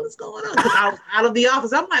hell is going on? Because I was out of the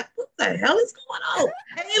office. I'm like, what the hell is going on?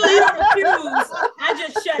 Hey, Lisa, I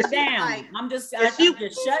just shut down. Like, I just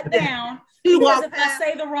shut down. Because if I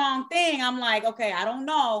say the wrong thing, I'm like, okay, I don't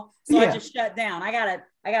know. So I just shut down. I gotta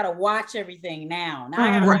watch everything now. Now I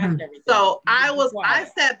gotta watch everything. So I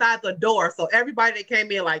sat by the door. So everybody that came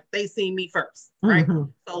in, like, they seen me first, right?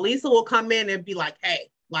 So Lisa will come in and be like, hey,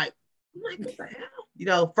 like, I'm like, what the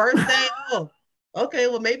hell? First day, okay,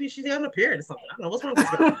 well, maybe she's on a period or something. I don't know what's wrong with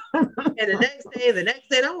this. And the next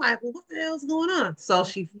day, I'm like, well, what the hell is going on? So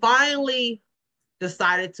she finally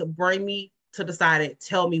decided to bring me to the side and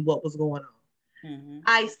tell me what was going on.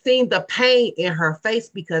 I seen the pain in her face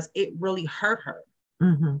because it really hurt her.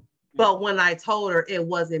 But when I told her it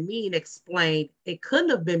wasn't me and explained it couldn't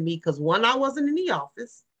have been me because one, I wasn't in the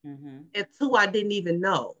office, and two, I didn't even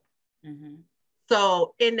know.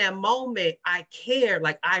 So in that moment, I cared.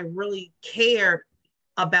 Like, I really cared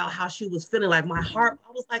about how she was feeling. Like, my heart,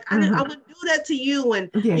 I was like, I wouldn't do that to you.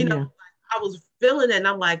 And, I was feeling it. And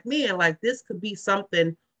I'm like, man, like, this could be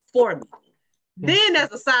something for me. Then,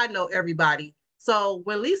 as a side note, everybody. So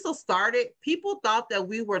when Lisa started, people thought that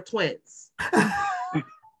we were twins.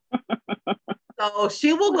 So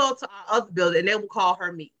she will go to our other building and they will call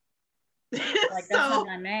her me. Like, that's not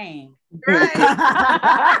my name. Right.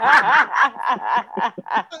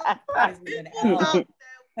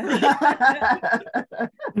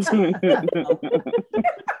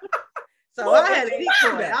 So I had a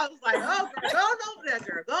decoy. I was like, oh, girl, go over there,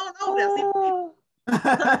 girl. Go over there.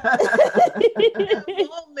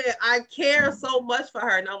 Moment, I care so much for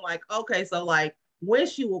her. And I'm like, okay, so like when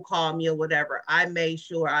she will call me or whatever, I made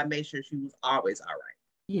sure she was always all right.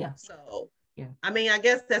 Yeah. So I mean, I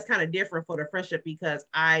guess that's kind of different for the friendship because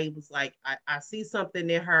I was like, I see something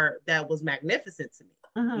in her that was magnificent to me.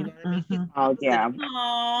 You know what I mean? She's loud.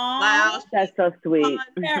 That's so sweet.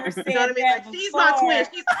 Never said you know what I mean? Like, she's my twin.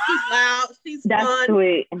 She's loud. She's that's fun.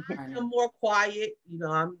 Sweet. I'm more quiet.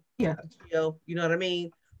 I'm chill. You know what I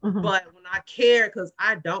mean? But when I care, because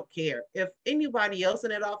I don't care. If anybody else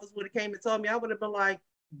in that office would have came and told me, I would have been like,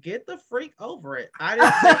 get the freak over it. I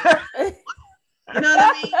didn't. You know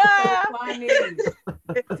what I mean? So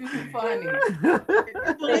funny. Too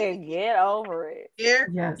funny. Get over it. Yeah.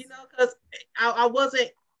 Yes. Because I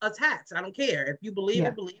wasn't attached. I don't care. If you believe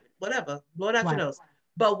it, believe it. Whatever. Blow it out your nose.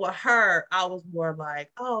 But with her, I was more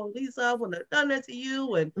like, oh, Lisa, I wouldn't have done that to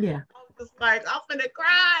you. And I was just like, I'm finna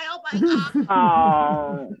cry. Oh my God.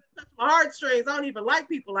 Oh. My heartstrings. I don't even like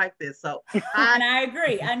people like this. So and I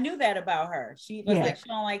agree. I knew that about her. She was like, she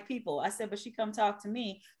don't like people. I said, but she come talk to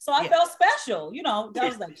me. So I felt special. I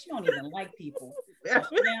was like, she don't even like people.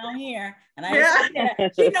 Down here. And I used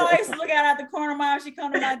to, I used to look out the corner of my eye. She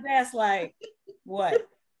come to my desk like, what?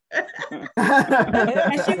 And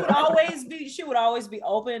she would always be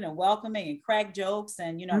open and welcoming and crack jokes.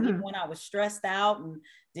 And even when I was stressed out and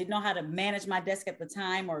didn't know how to manage my desk at the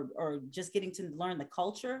time or just getting to learn the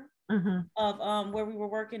culture of where we were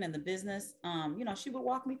working in the business, she would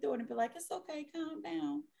walk me through it and be like, it's okay, calm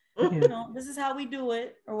down. This is how we do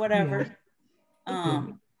it or whatever.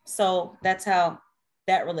 So that's how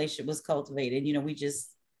that relationship was cultivated. We just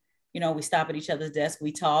we stop at each other's desk,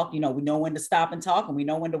 we talk, we know when to stop and talk, and we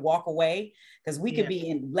know when to walk away, because we could be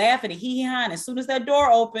in laughing and hee-haw, and as soon as that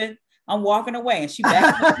door opened, I'm walking away, and she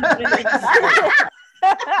back.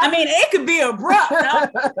 I mean, it could be abrupt.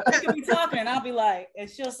 We could be talking, and I'll be like, and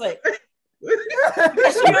she'll say, you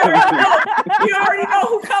already know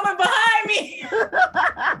who's coming behind me.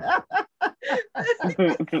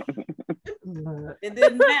 It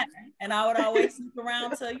didn't matter, and I would always sneak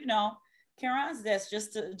around to Karen's desk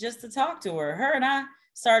just to talk to her. Her and I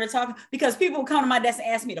started talking because people would come to my desk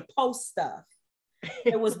and ask me to post stuff.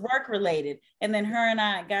 It was work related, and then her and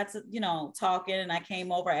I got to talking, and I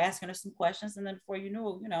came over asking her some questions, and then before you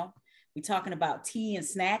knew, we talking about tea and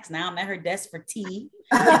snacks. Now I'm at her desk for tea.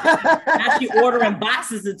 Now she ordering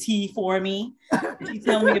boxes of tea for me. She's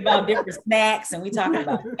telling me about different snacks, and we talking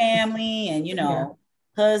about family and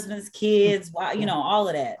husbands, kids, all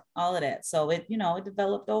of that. So it it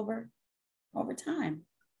developed over time.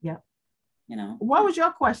 Yeah. What was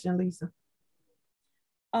your question, Lisa?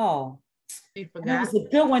 Oh, it was a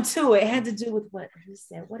good one too. It had to do with what he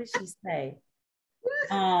said. What did she say?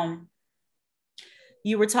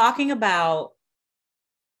 You were talking about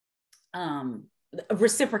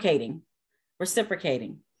reciprocating.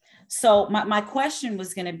 So my question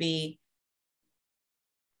was going to be,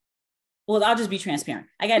 well, I'll just be transparent.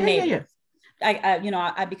 I got neighbors.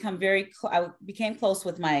 Yeah. I became close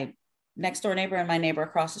with my next door neighbor and my neighbor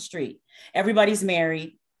across the street. Everybody's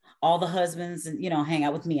married. All the husbands, hang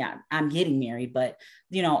out with me. I'm getting married, but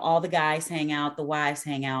all the guys hang out, the wives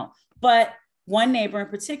hang out. But one neighbor in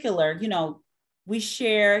particular, we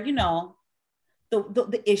share,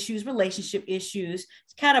 the issues, relationship issues,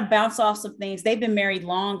 kind of bounce off some things. They've been married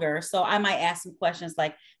longer. So I might ask some questions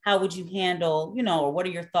like, how would you handle, or what are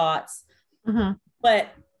your thoughts? Mm-hmm.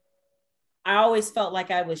 But I always felt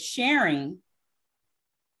like I was sharing,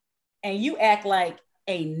 and you act like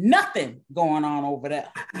ain't nothing going on over there.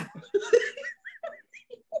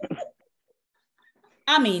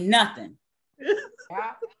 I mean, nothing.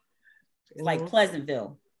 Like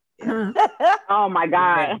Pleasantville. Oh my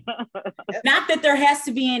God. Not that there has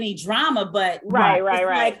to be any drama, but right.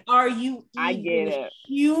 Like, are you I get it.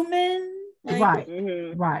 Human? Like,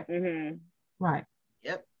 right.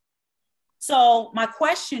 Yep. So my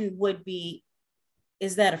question would be,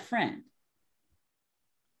 is that a friend?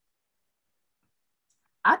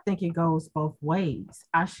 I think it goes both ways.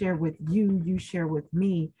 I share with you, you share with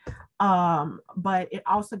me. But it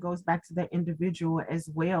also goes back to the individual as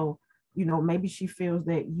well. Maybe she feels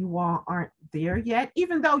that you all aren't there yet,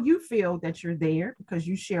 even though you feel that you're there because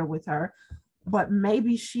you share with her. But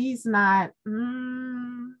maybe she's not,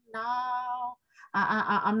 no,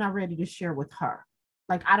 I'm not ready to share with her.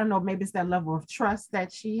 Like, I don't know, maybe it's that level of trust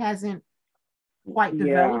that she hasn't quite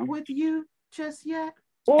developed with you just yet.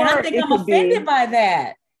 And I think I'm offended by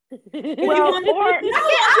that. Well, do you know what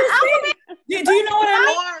I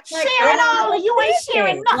mean? Share it all, and you ain't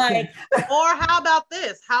sharing nothing. Or how about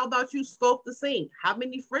this? How about you scope the scene? How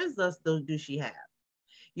many friends do she have?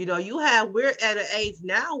 We're at an age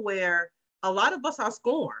now where a lot of us are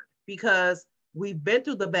scorned because we've been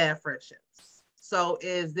through the bad friendships. So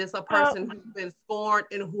is this a person who's been scorned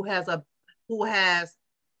and who has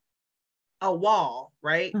a wall,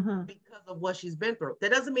 right? Mm-hmm. Because of what she's been through.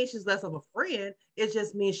 That doesn't mean she's less of a friend. It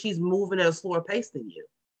just means she's moving at a slower pace than you.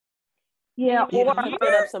 Yeah, or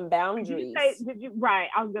put up some boundaries. Right,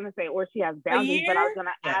 I was gonna say, or she has boundaries, but I was gonna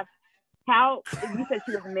ask how you said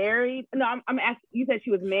she was married. No, I'm asking. You said she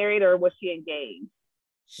was married, or was she engaged?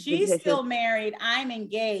 She's still married. I'm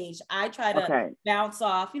engaged. I try to bounce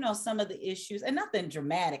off, some of the issues, and nothing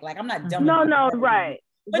dramatic. Like, I'm not dumb. No, right.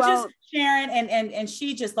 But just sharing, and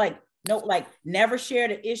she just never shared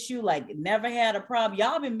an issue, like never had a problem.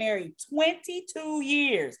 Y'all been married 22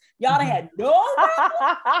 years. Y'all done had no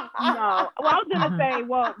problem? No. Well, I was gonna say,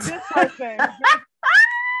 this person,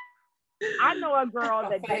 I know a girl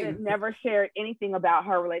that never shared anything about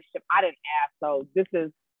her relationship. I didn't ask, so this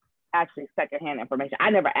is actually secondhand information. I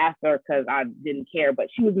never asked her because I didn't care, but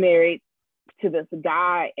she was married to this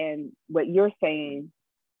guy, and what you're saying,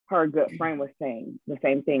 her good friend was saying the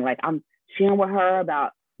same thing. Like, I'm sharing with her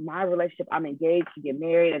about my relationship. I'm engaged to get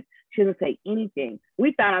married, and she doesn't say anything.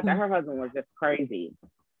 We found out that her husband was just crazy.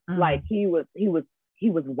 Like, he was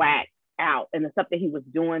whacked out, and the stuff that he was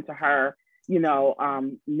doing to her,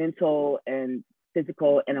 mental and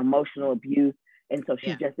physical and emotional abuse. And so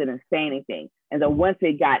she just didn't say anything. And then once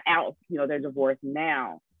it got out, they're divorced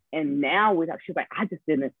now. And now she's like, I just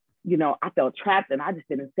didn't, I felt trapped and I just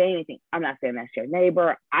didn't say anything. I'm not saying that's your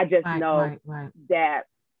neighbor. I just know that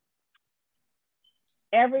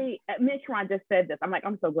Mitch Ron just said this. I'm like,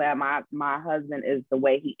 I'm so glad my husband is the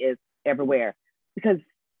way he is everywhere, because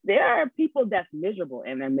there are people that's miserable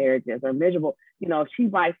in their marriages or miserable. You know, she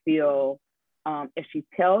might feel, if she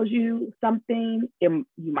tells you something, you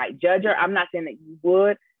might judge her. I'm not saying that you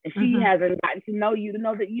would, and she hasn't gotten to know you to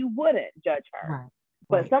know that you wouldn't judge her. Right.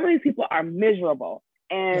 But some of these people are miserable,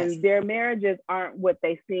 and their marriages aren't what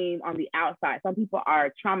they seem on the outside. Some people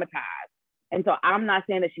are traumatized. And so I'm not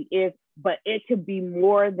saying that she is, but it could be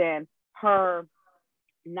more than her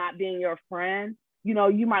not being your friend. You know,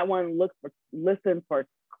 you might want to listen for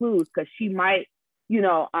clues, because she might, you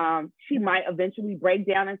know, she might eventually break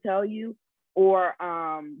down and tell you, or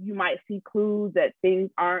you might see clues that things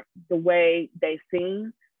aren't the way they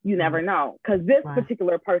seem. You never know, because this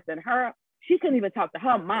particular person, she couldn't even talk to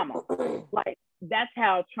her mama. Like, that's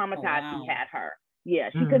how traumatized she had her. Yeah,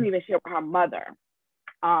 she couldn't even share with her mother.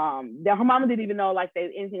 Her mama didn't even know like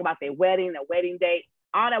anything about their wedding date.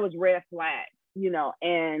 All that was red flag, you know.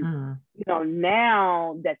 And you know,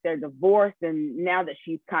 now that they're divorced and now that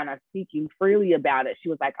she's kind of speaking freely about it, she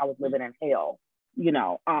was like, I was living in hell, you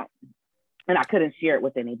know, and I couldn't share it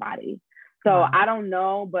with anybody. So I don't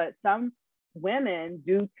know, but some women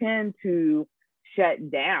do tend to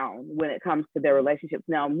shut down when it comes to their relationships.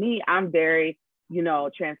 Now, me, I'm very, you know,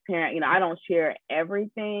 transparent. You know, I don't share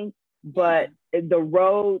everything, but the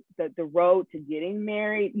road to getting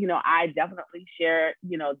married, you know, I definitely share,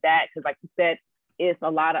 you know, that, because like you said, it's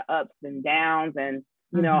a lot of ups and downs, and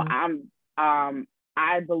you know,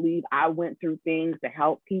 I believe I went through things to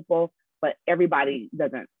help people, but everybody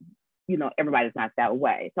doesn't, you know, everybody's not that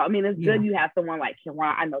way. So I mean, it's good you have someone like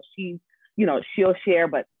Sharon. I know she's, you know, she'll share,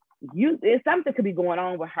 but it's something could be going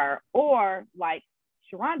on with her, or like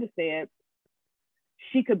Sharonda said,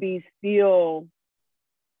 she could be still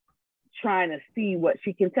trying to see what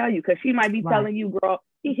she can tell you, because she might be telling you, girl,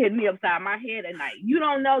 he hit me upside my head at night. You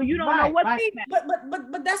don't know what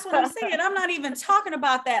but that's what I'm saying. I'm not even talking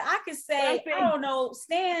about that. I could say, I don't know,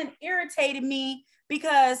 Stan irritated me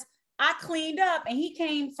because I cleaned up and he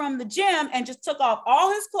came from the gym and just took off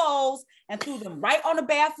all his clothes and threw them right on the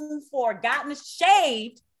bathroom floor, gotten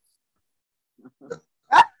shaved,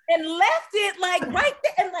 and left it like right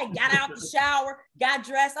there, and like got out the shower, got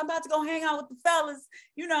dressed. I'm about to go hang out with the fellas.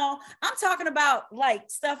 You know, I'm talking about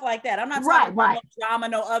like stuff like that. I'm not talking about no drama,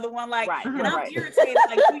 no other one. Like, and I'm irritated.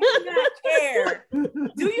 Like, do you not care?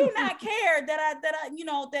 Do you not care that I you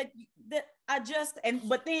know, that I just, and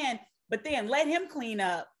but then let him clean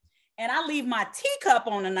up, and I leave my teacup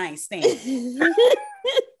on the nightstand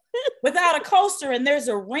without a coaster, and there's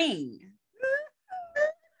a ring.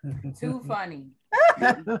 Too funny.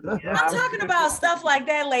 I'm talking about stuff like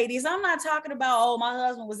that, ladies. I'm not talking about, oh, my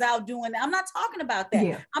husband was out doing that. I'm not talking about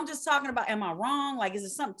that. I'm just talking about, am I wrong? Like, is there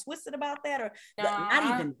something twisted about that, or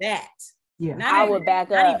not even that? Yeah, I would back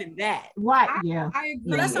up. Not even that. Right. I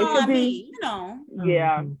agree. So that's all I mean, you know.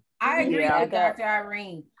 Yeah. I agree with Dr.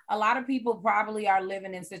 Irene. A lot of people probably are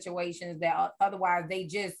living in situations that otherwise they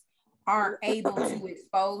just aren't able to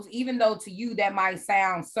expose, even though to you that might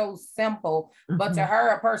sound so simple, but to her,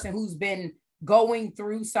 a person who's been going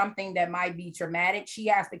through something that might be traumatic, she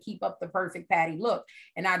has to keep up the perfect Patty look.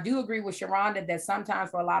 And I do agree with Sharonda that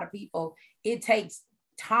sometimes for a lot of people, it takes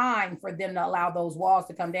time for them to allow those walls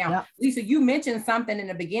to come down. Yep. Lisa, you mentioned something in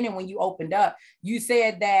the beginning when you opened up. You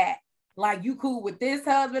said that like you cool with this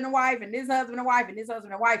husband and wife and this husband and wife and this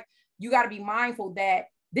husband and wife. You got to be mindful that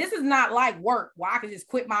this is not like work where I can just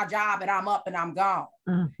quit my job and I'm up and I'm gone.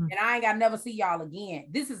 And I ain't got to never see y'all again.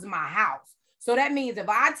 This is my house. So that means if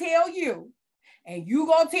I tell you and you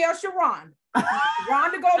go tell Sharonda,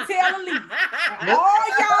 Sharonda go tell Elise, all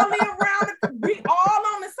y'all live around, we all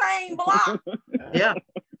on the same block. Yeah.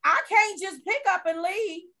 I can't just pick up and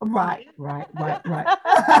leave. Right.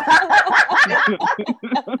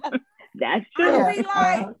 That's true. I'll be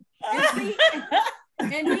like,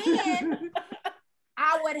 and then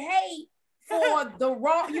I would hate for the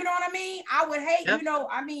wrong, you know what I mean? I would hate, you know,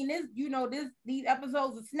 I mean, this, you know, these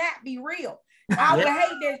episodes of Snap be real. I would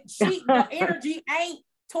hate that the energy ain't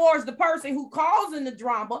towards the person who causing the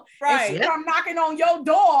drama. Right. And she come knocking on your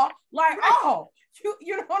door like, oh,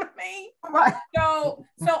 you know what I mean? Right. So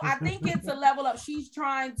I think it's a level up. She's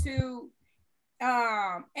trying to, and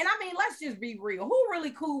I mean, let's just be real. Who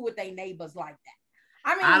really cool with their neighbors like that?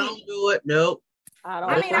 I mean, I don't do it. Nope.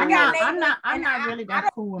 I'm not really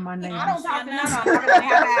that cool with my neighbors. I don't talk to none of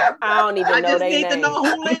them. I don't even know their name. I just need to know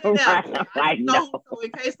who lives there. I know. So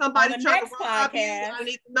in case somebody tries to rob you, I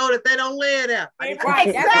need to know that they don't live there. Right.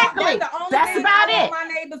 Exactly. That's about it. My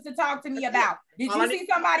neighbors to talk to me about. Did you see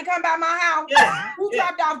somebody come by my house? Yeah. Who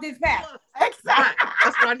dropped off this pack? Exactly.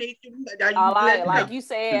 That's what I need you. Like you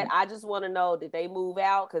said, I just want to know, did they move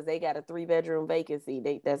out because they got a 3-bedroom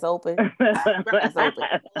vacancy that's open? That's open.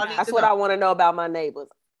 That's what I want to know about my neighbors.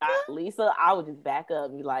 Lisa, I would just back up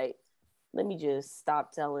and be like, let me just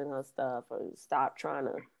stop telling her stuff or stop trying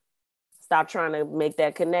to make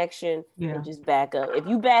that connection and just back up. If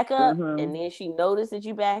you back up and then she noticed that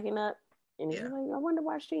you backing up and you're like, I wonder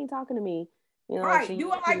why she ain't talking to me. You know, right.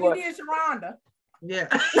 Do it like you did Sharonda. Yeah.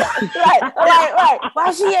 right.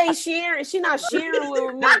 Why she ain't sharing? She not sharing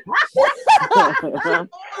with me.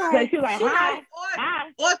 She's like, hi.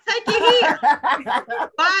 Or take it here.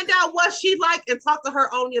 Find out what she like and talk to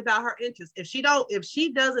her only about her interests. If she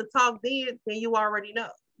doesn't talk then you already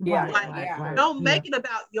know. Yeah. Don't make it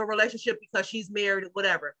about your relationship because she's married or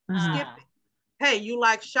whatever. Skip it. Hey, you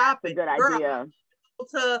like shopping. Good Girl, idea. You go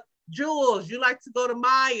to Jewel's, you like to go to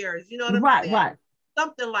Myers, you know what I'm saying? Right.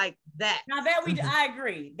 Something like that. Now that I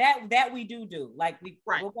agree that we do like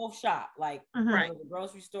we'll both shop like the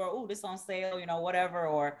grocery store. Oh, this on sale, you know, whatever,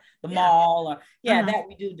 or the mall, or that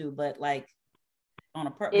we do. But like on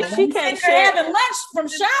a if she can't share having lunch from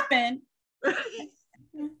shopping,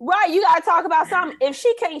 right? You gotta talk about something. If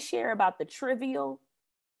she can't share about the trivial,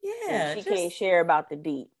 she can't share about the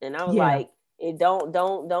deep. And I was like, it don't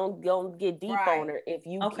go get deep on her if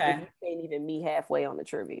you can't even meet halfway on the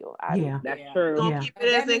trivial. That's true. Don't keep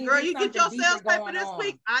it as in, girl, you get your sales paper this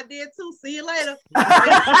week. I did too. See you later.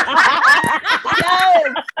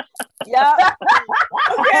 Yes.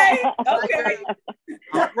 Okay.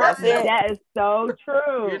 That is so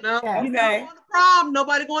true. You know, going to prom.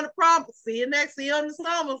 Nobody going to prom. See you next. See you in the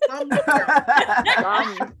summer.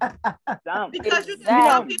 Because you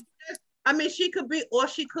know, I mean, she could be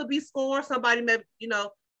scorned. Somebody maybe, you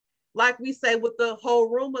know, like we say with the whole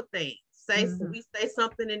rumor thing. We say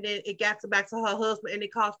something and then it got back to her husband and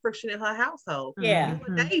it caused friction in her household. Yeah. You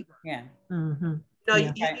a neighbor. Yeah. You know,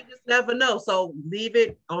 you just never know. So leave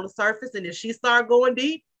it on the surface, and if she start going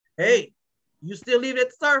deep, hey, you still leave it at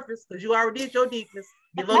the surface because you already did your deepness.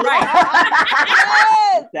 That's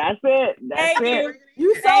it. That's it.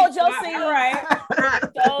 You sold your scene. Right.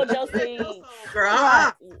 Sold your scene.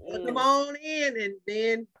 Girl, put them on in, and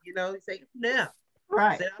then you know, you say no.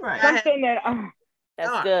 Right. Something that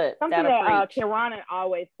that's good. Something that Kirana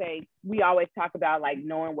always say. We always talk about like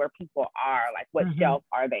knowing where people are, like what shelf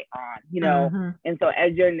are they on, you know. And so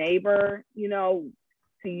as your neighbor, you know,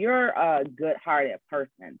 so you're a good-hearted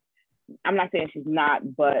person. I'm not saying she's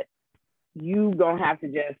not, but you gonna have to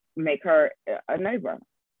just make her a neighbor,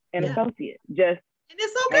 an associate. Just and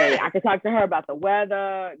it's okay. Hey, I can talk to her about the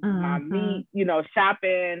weather, my meat, you know,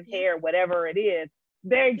 shopping, hair, whatever it is.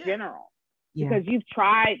 Very general, because you've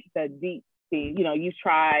tried the deep thing. You know, you've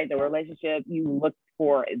tried the relationship. You look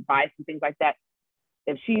for advice and things like that.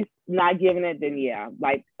 If she's not giving it, then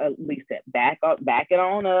like Lisa, back it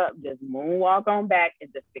on up, just moonwalk on back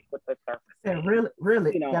and just stick with the surface.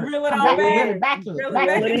 Really, you know, reel it on back.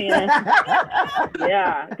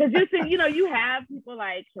 Yeah, because you know, you have people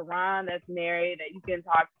like Sharon that's married that you can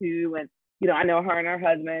talk to, and you know, I know her and her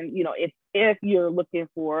husband. You know, if you're looking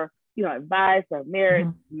for, you know, advice or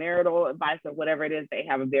marital advice or whatever it is, they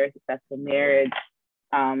have a very successful marriage.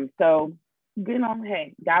 So. You know,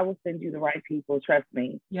 hey, God will send you the right people. Trust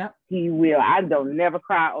me. Yep. He will. I don't never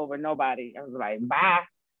cry over nobody. I was like, bye.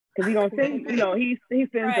 Because he don't send, you know, he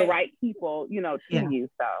sends the right people, you know, to you.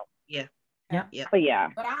 So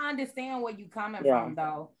But I understand where you're coming from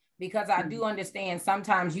though, because I do understand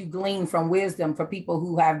sometimes you glean from wisdom for people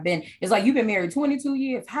who have been, it's like you've been married 22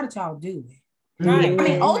 years. How did y'all do it? Right. I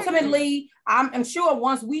mean, ultimately, I'm sure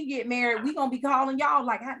once we get married, we're gonna be calling y'all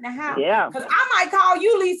like, now how? Yeah. Because I might call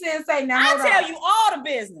you, Lisa, and say, now I'll tell you all the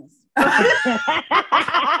business. I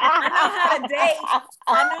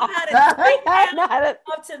know how to date.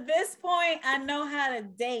 Up to this point, I know how to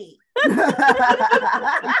date.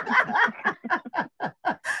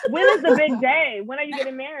 When is the big day? When are you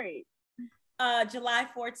getting married? July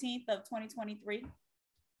 14th of 2023.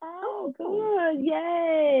 Oh, good.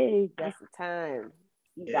 Yay. That's the time.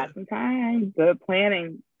 You got some time. Good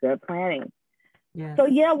planning. Yes. So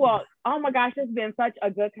well, oh my gosh, it's been such a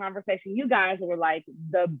good conversation. You guys were like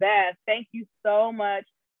the best. Thank you so much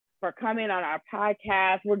for coming on our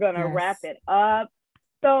podcast. We're going to wrap it up.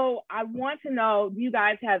 So I want to know, do you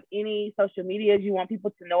guys have any social medias you want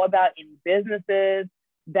people to know about, any businesses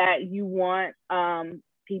that you want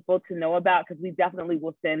people to know about? Because we definitely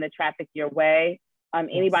will send the traffic your way.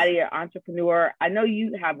 Anybody, an entrepreneur. I know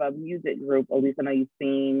you have a music group, at least I know you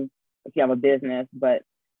sing, if you have a business, but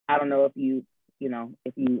I don't know if you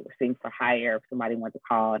sing for hire, if somebody wants to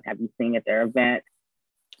call and have you sing at their event.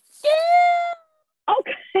 Yeah.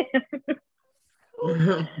 Okay.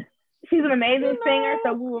 She's an amazing singer,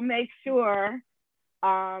 so we will make sure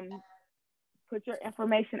put your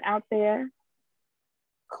information out there.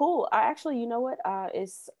 Cool. I actually, you know what?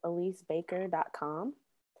 It's EliseBaker.com.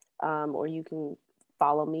 or you can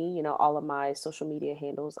follow me. You know, all of my social media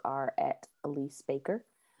handles are at Elise Baker,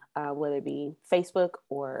 whether it be Facebook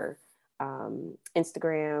or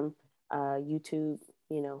Instagram, YouTube.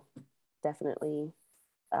 You know, definitely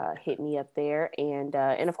hit me up there, and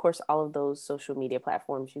of course, all of those social media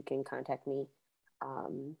platforms you can contact me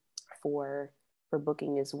for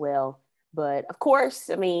booking as well. But of course,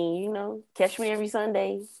 I mean, you know, catch me every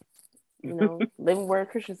Sunday. You know, Living Word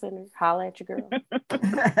Christian Center. Holla at your girl.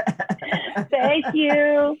 Thank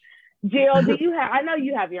you, Jill. Do you have? I know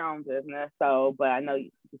you have your own business, so but I know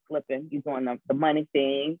you're flipping. You're doing the money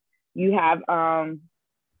thing. You have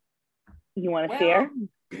you want to share?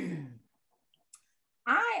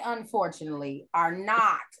 I unfortunately are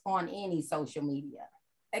not on any social media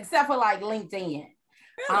except for like LinkedIn.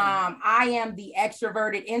 Really? I am the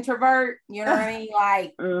extroverted introvert. You know what I mean?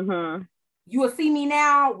 Like, you will see me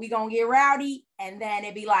now. We gonna get rowdy, and then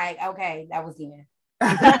it'd be like, okay, that was the end.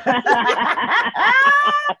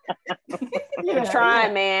 I'm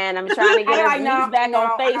trying, man. I'm trying to get her back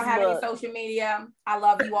on Facebook. I don't have any social media. I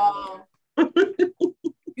love you all.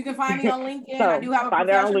 You can find me on LinkedIn. So, I do have a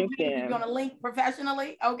professional link. You're gonna link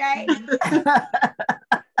professionally, okay?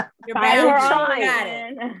 Your boundary. Got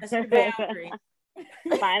it. That's your boundary.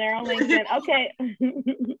 Find her on LinkedIn. Okay.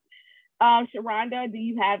 Sharonda, do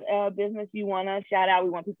you have a business you want to shout out?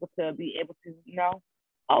 We want people to be able to know.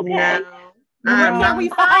 Okay. No. Where can we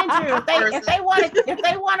find you? If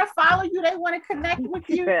they want to follow you, they want to connect with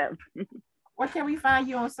you. Where can we find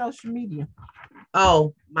you on social media?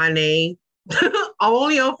 Oh, my name.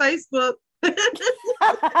 Only on Facebook. Look,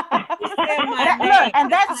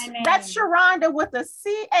 and that's Sharonda with a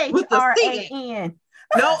CHRAN.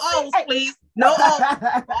 No O's, please. No O's.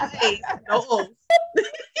 No O's.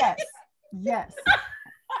 Yes.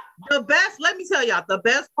 The best, let me tell y'all, the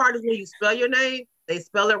best part is when you spell your name, they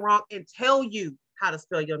spell it wrong and tell you how to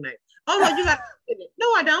spell your name. Oh, no, you got to spell it. No,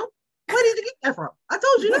 I don't. Where did you get that from? I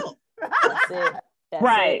told you no. That's it.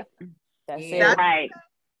 Right. That's it. Right.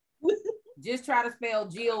 Just try to spell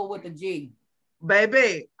Jill with a G.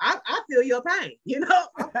 Baby, I feel your pain. You know,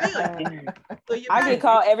 I get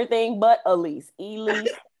called everything but Elise. Elise,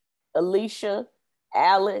 Alicia,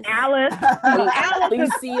 Alice,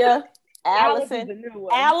 Alicia, Allison.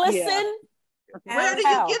 Allison. Where do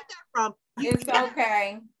you get that from? It's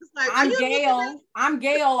okay. It's like, I'm Gail. I'm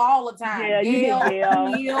Gail all the time. Yeah, Gail.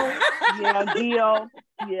 Gail.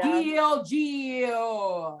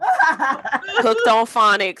 Jill. Hooked on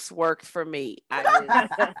phonics worked for me.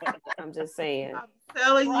 I'm just saying. I'm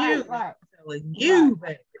telling you.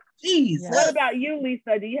 Baby. Jeez. Yes. What about you,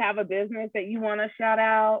 Lisa? Do you have a business that you want to shout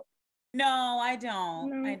out? No, I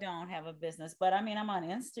don't. I don't have a business, but I mean, I'm on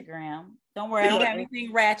Instagram. Don't worry, I don't have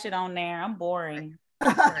anything ratchet on there. I'm boring.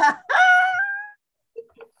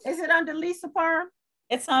 Is it under Lisa Perm?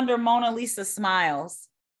 It's under Mona Lisa Smiles.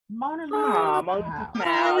 Mona Lisa. Oh, Mona Lisa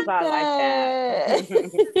Smiles. I like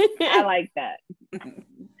that. I like that.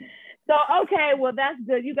 So, okay, well, that's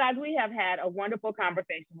good. You guys, we have had a wonderful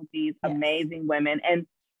conversation with these amazing women. And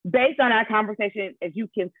based on our conversation, as you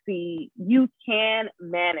can see, you can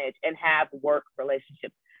manage and have work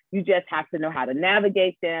relationships. You just have to know how to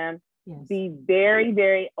navigate them. Yes. Be very,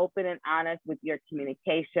 very open and honest with your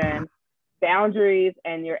communication, boundaries,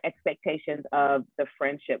 and your expectations of the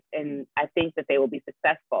friendship. And I think that they will be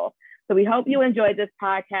successful. So we hope you enjoyed this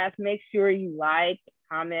podcast. Make sure you like,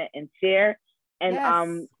 comment, and share.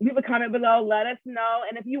 And leave a comment below. Let us know.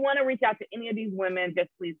 And if you want to reach out to any of these women, just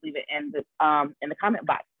please leave it in the comment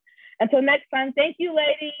box. Until next time, thank you,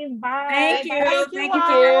 ladies. Bye. Thank you. Thank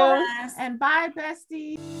you. And bye,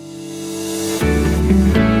 besties.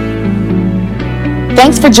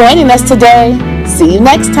 Thanks for joining us today. See you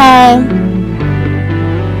next time.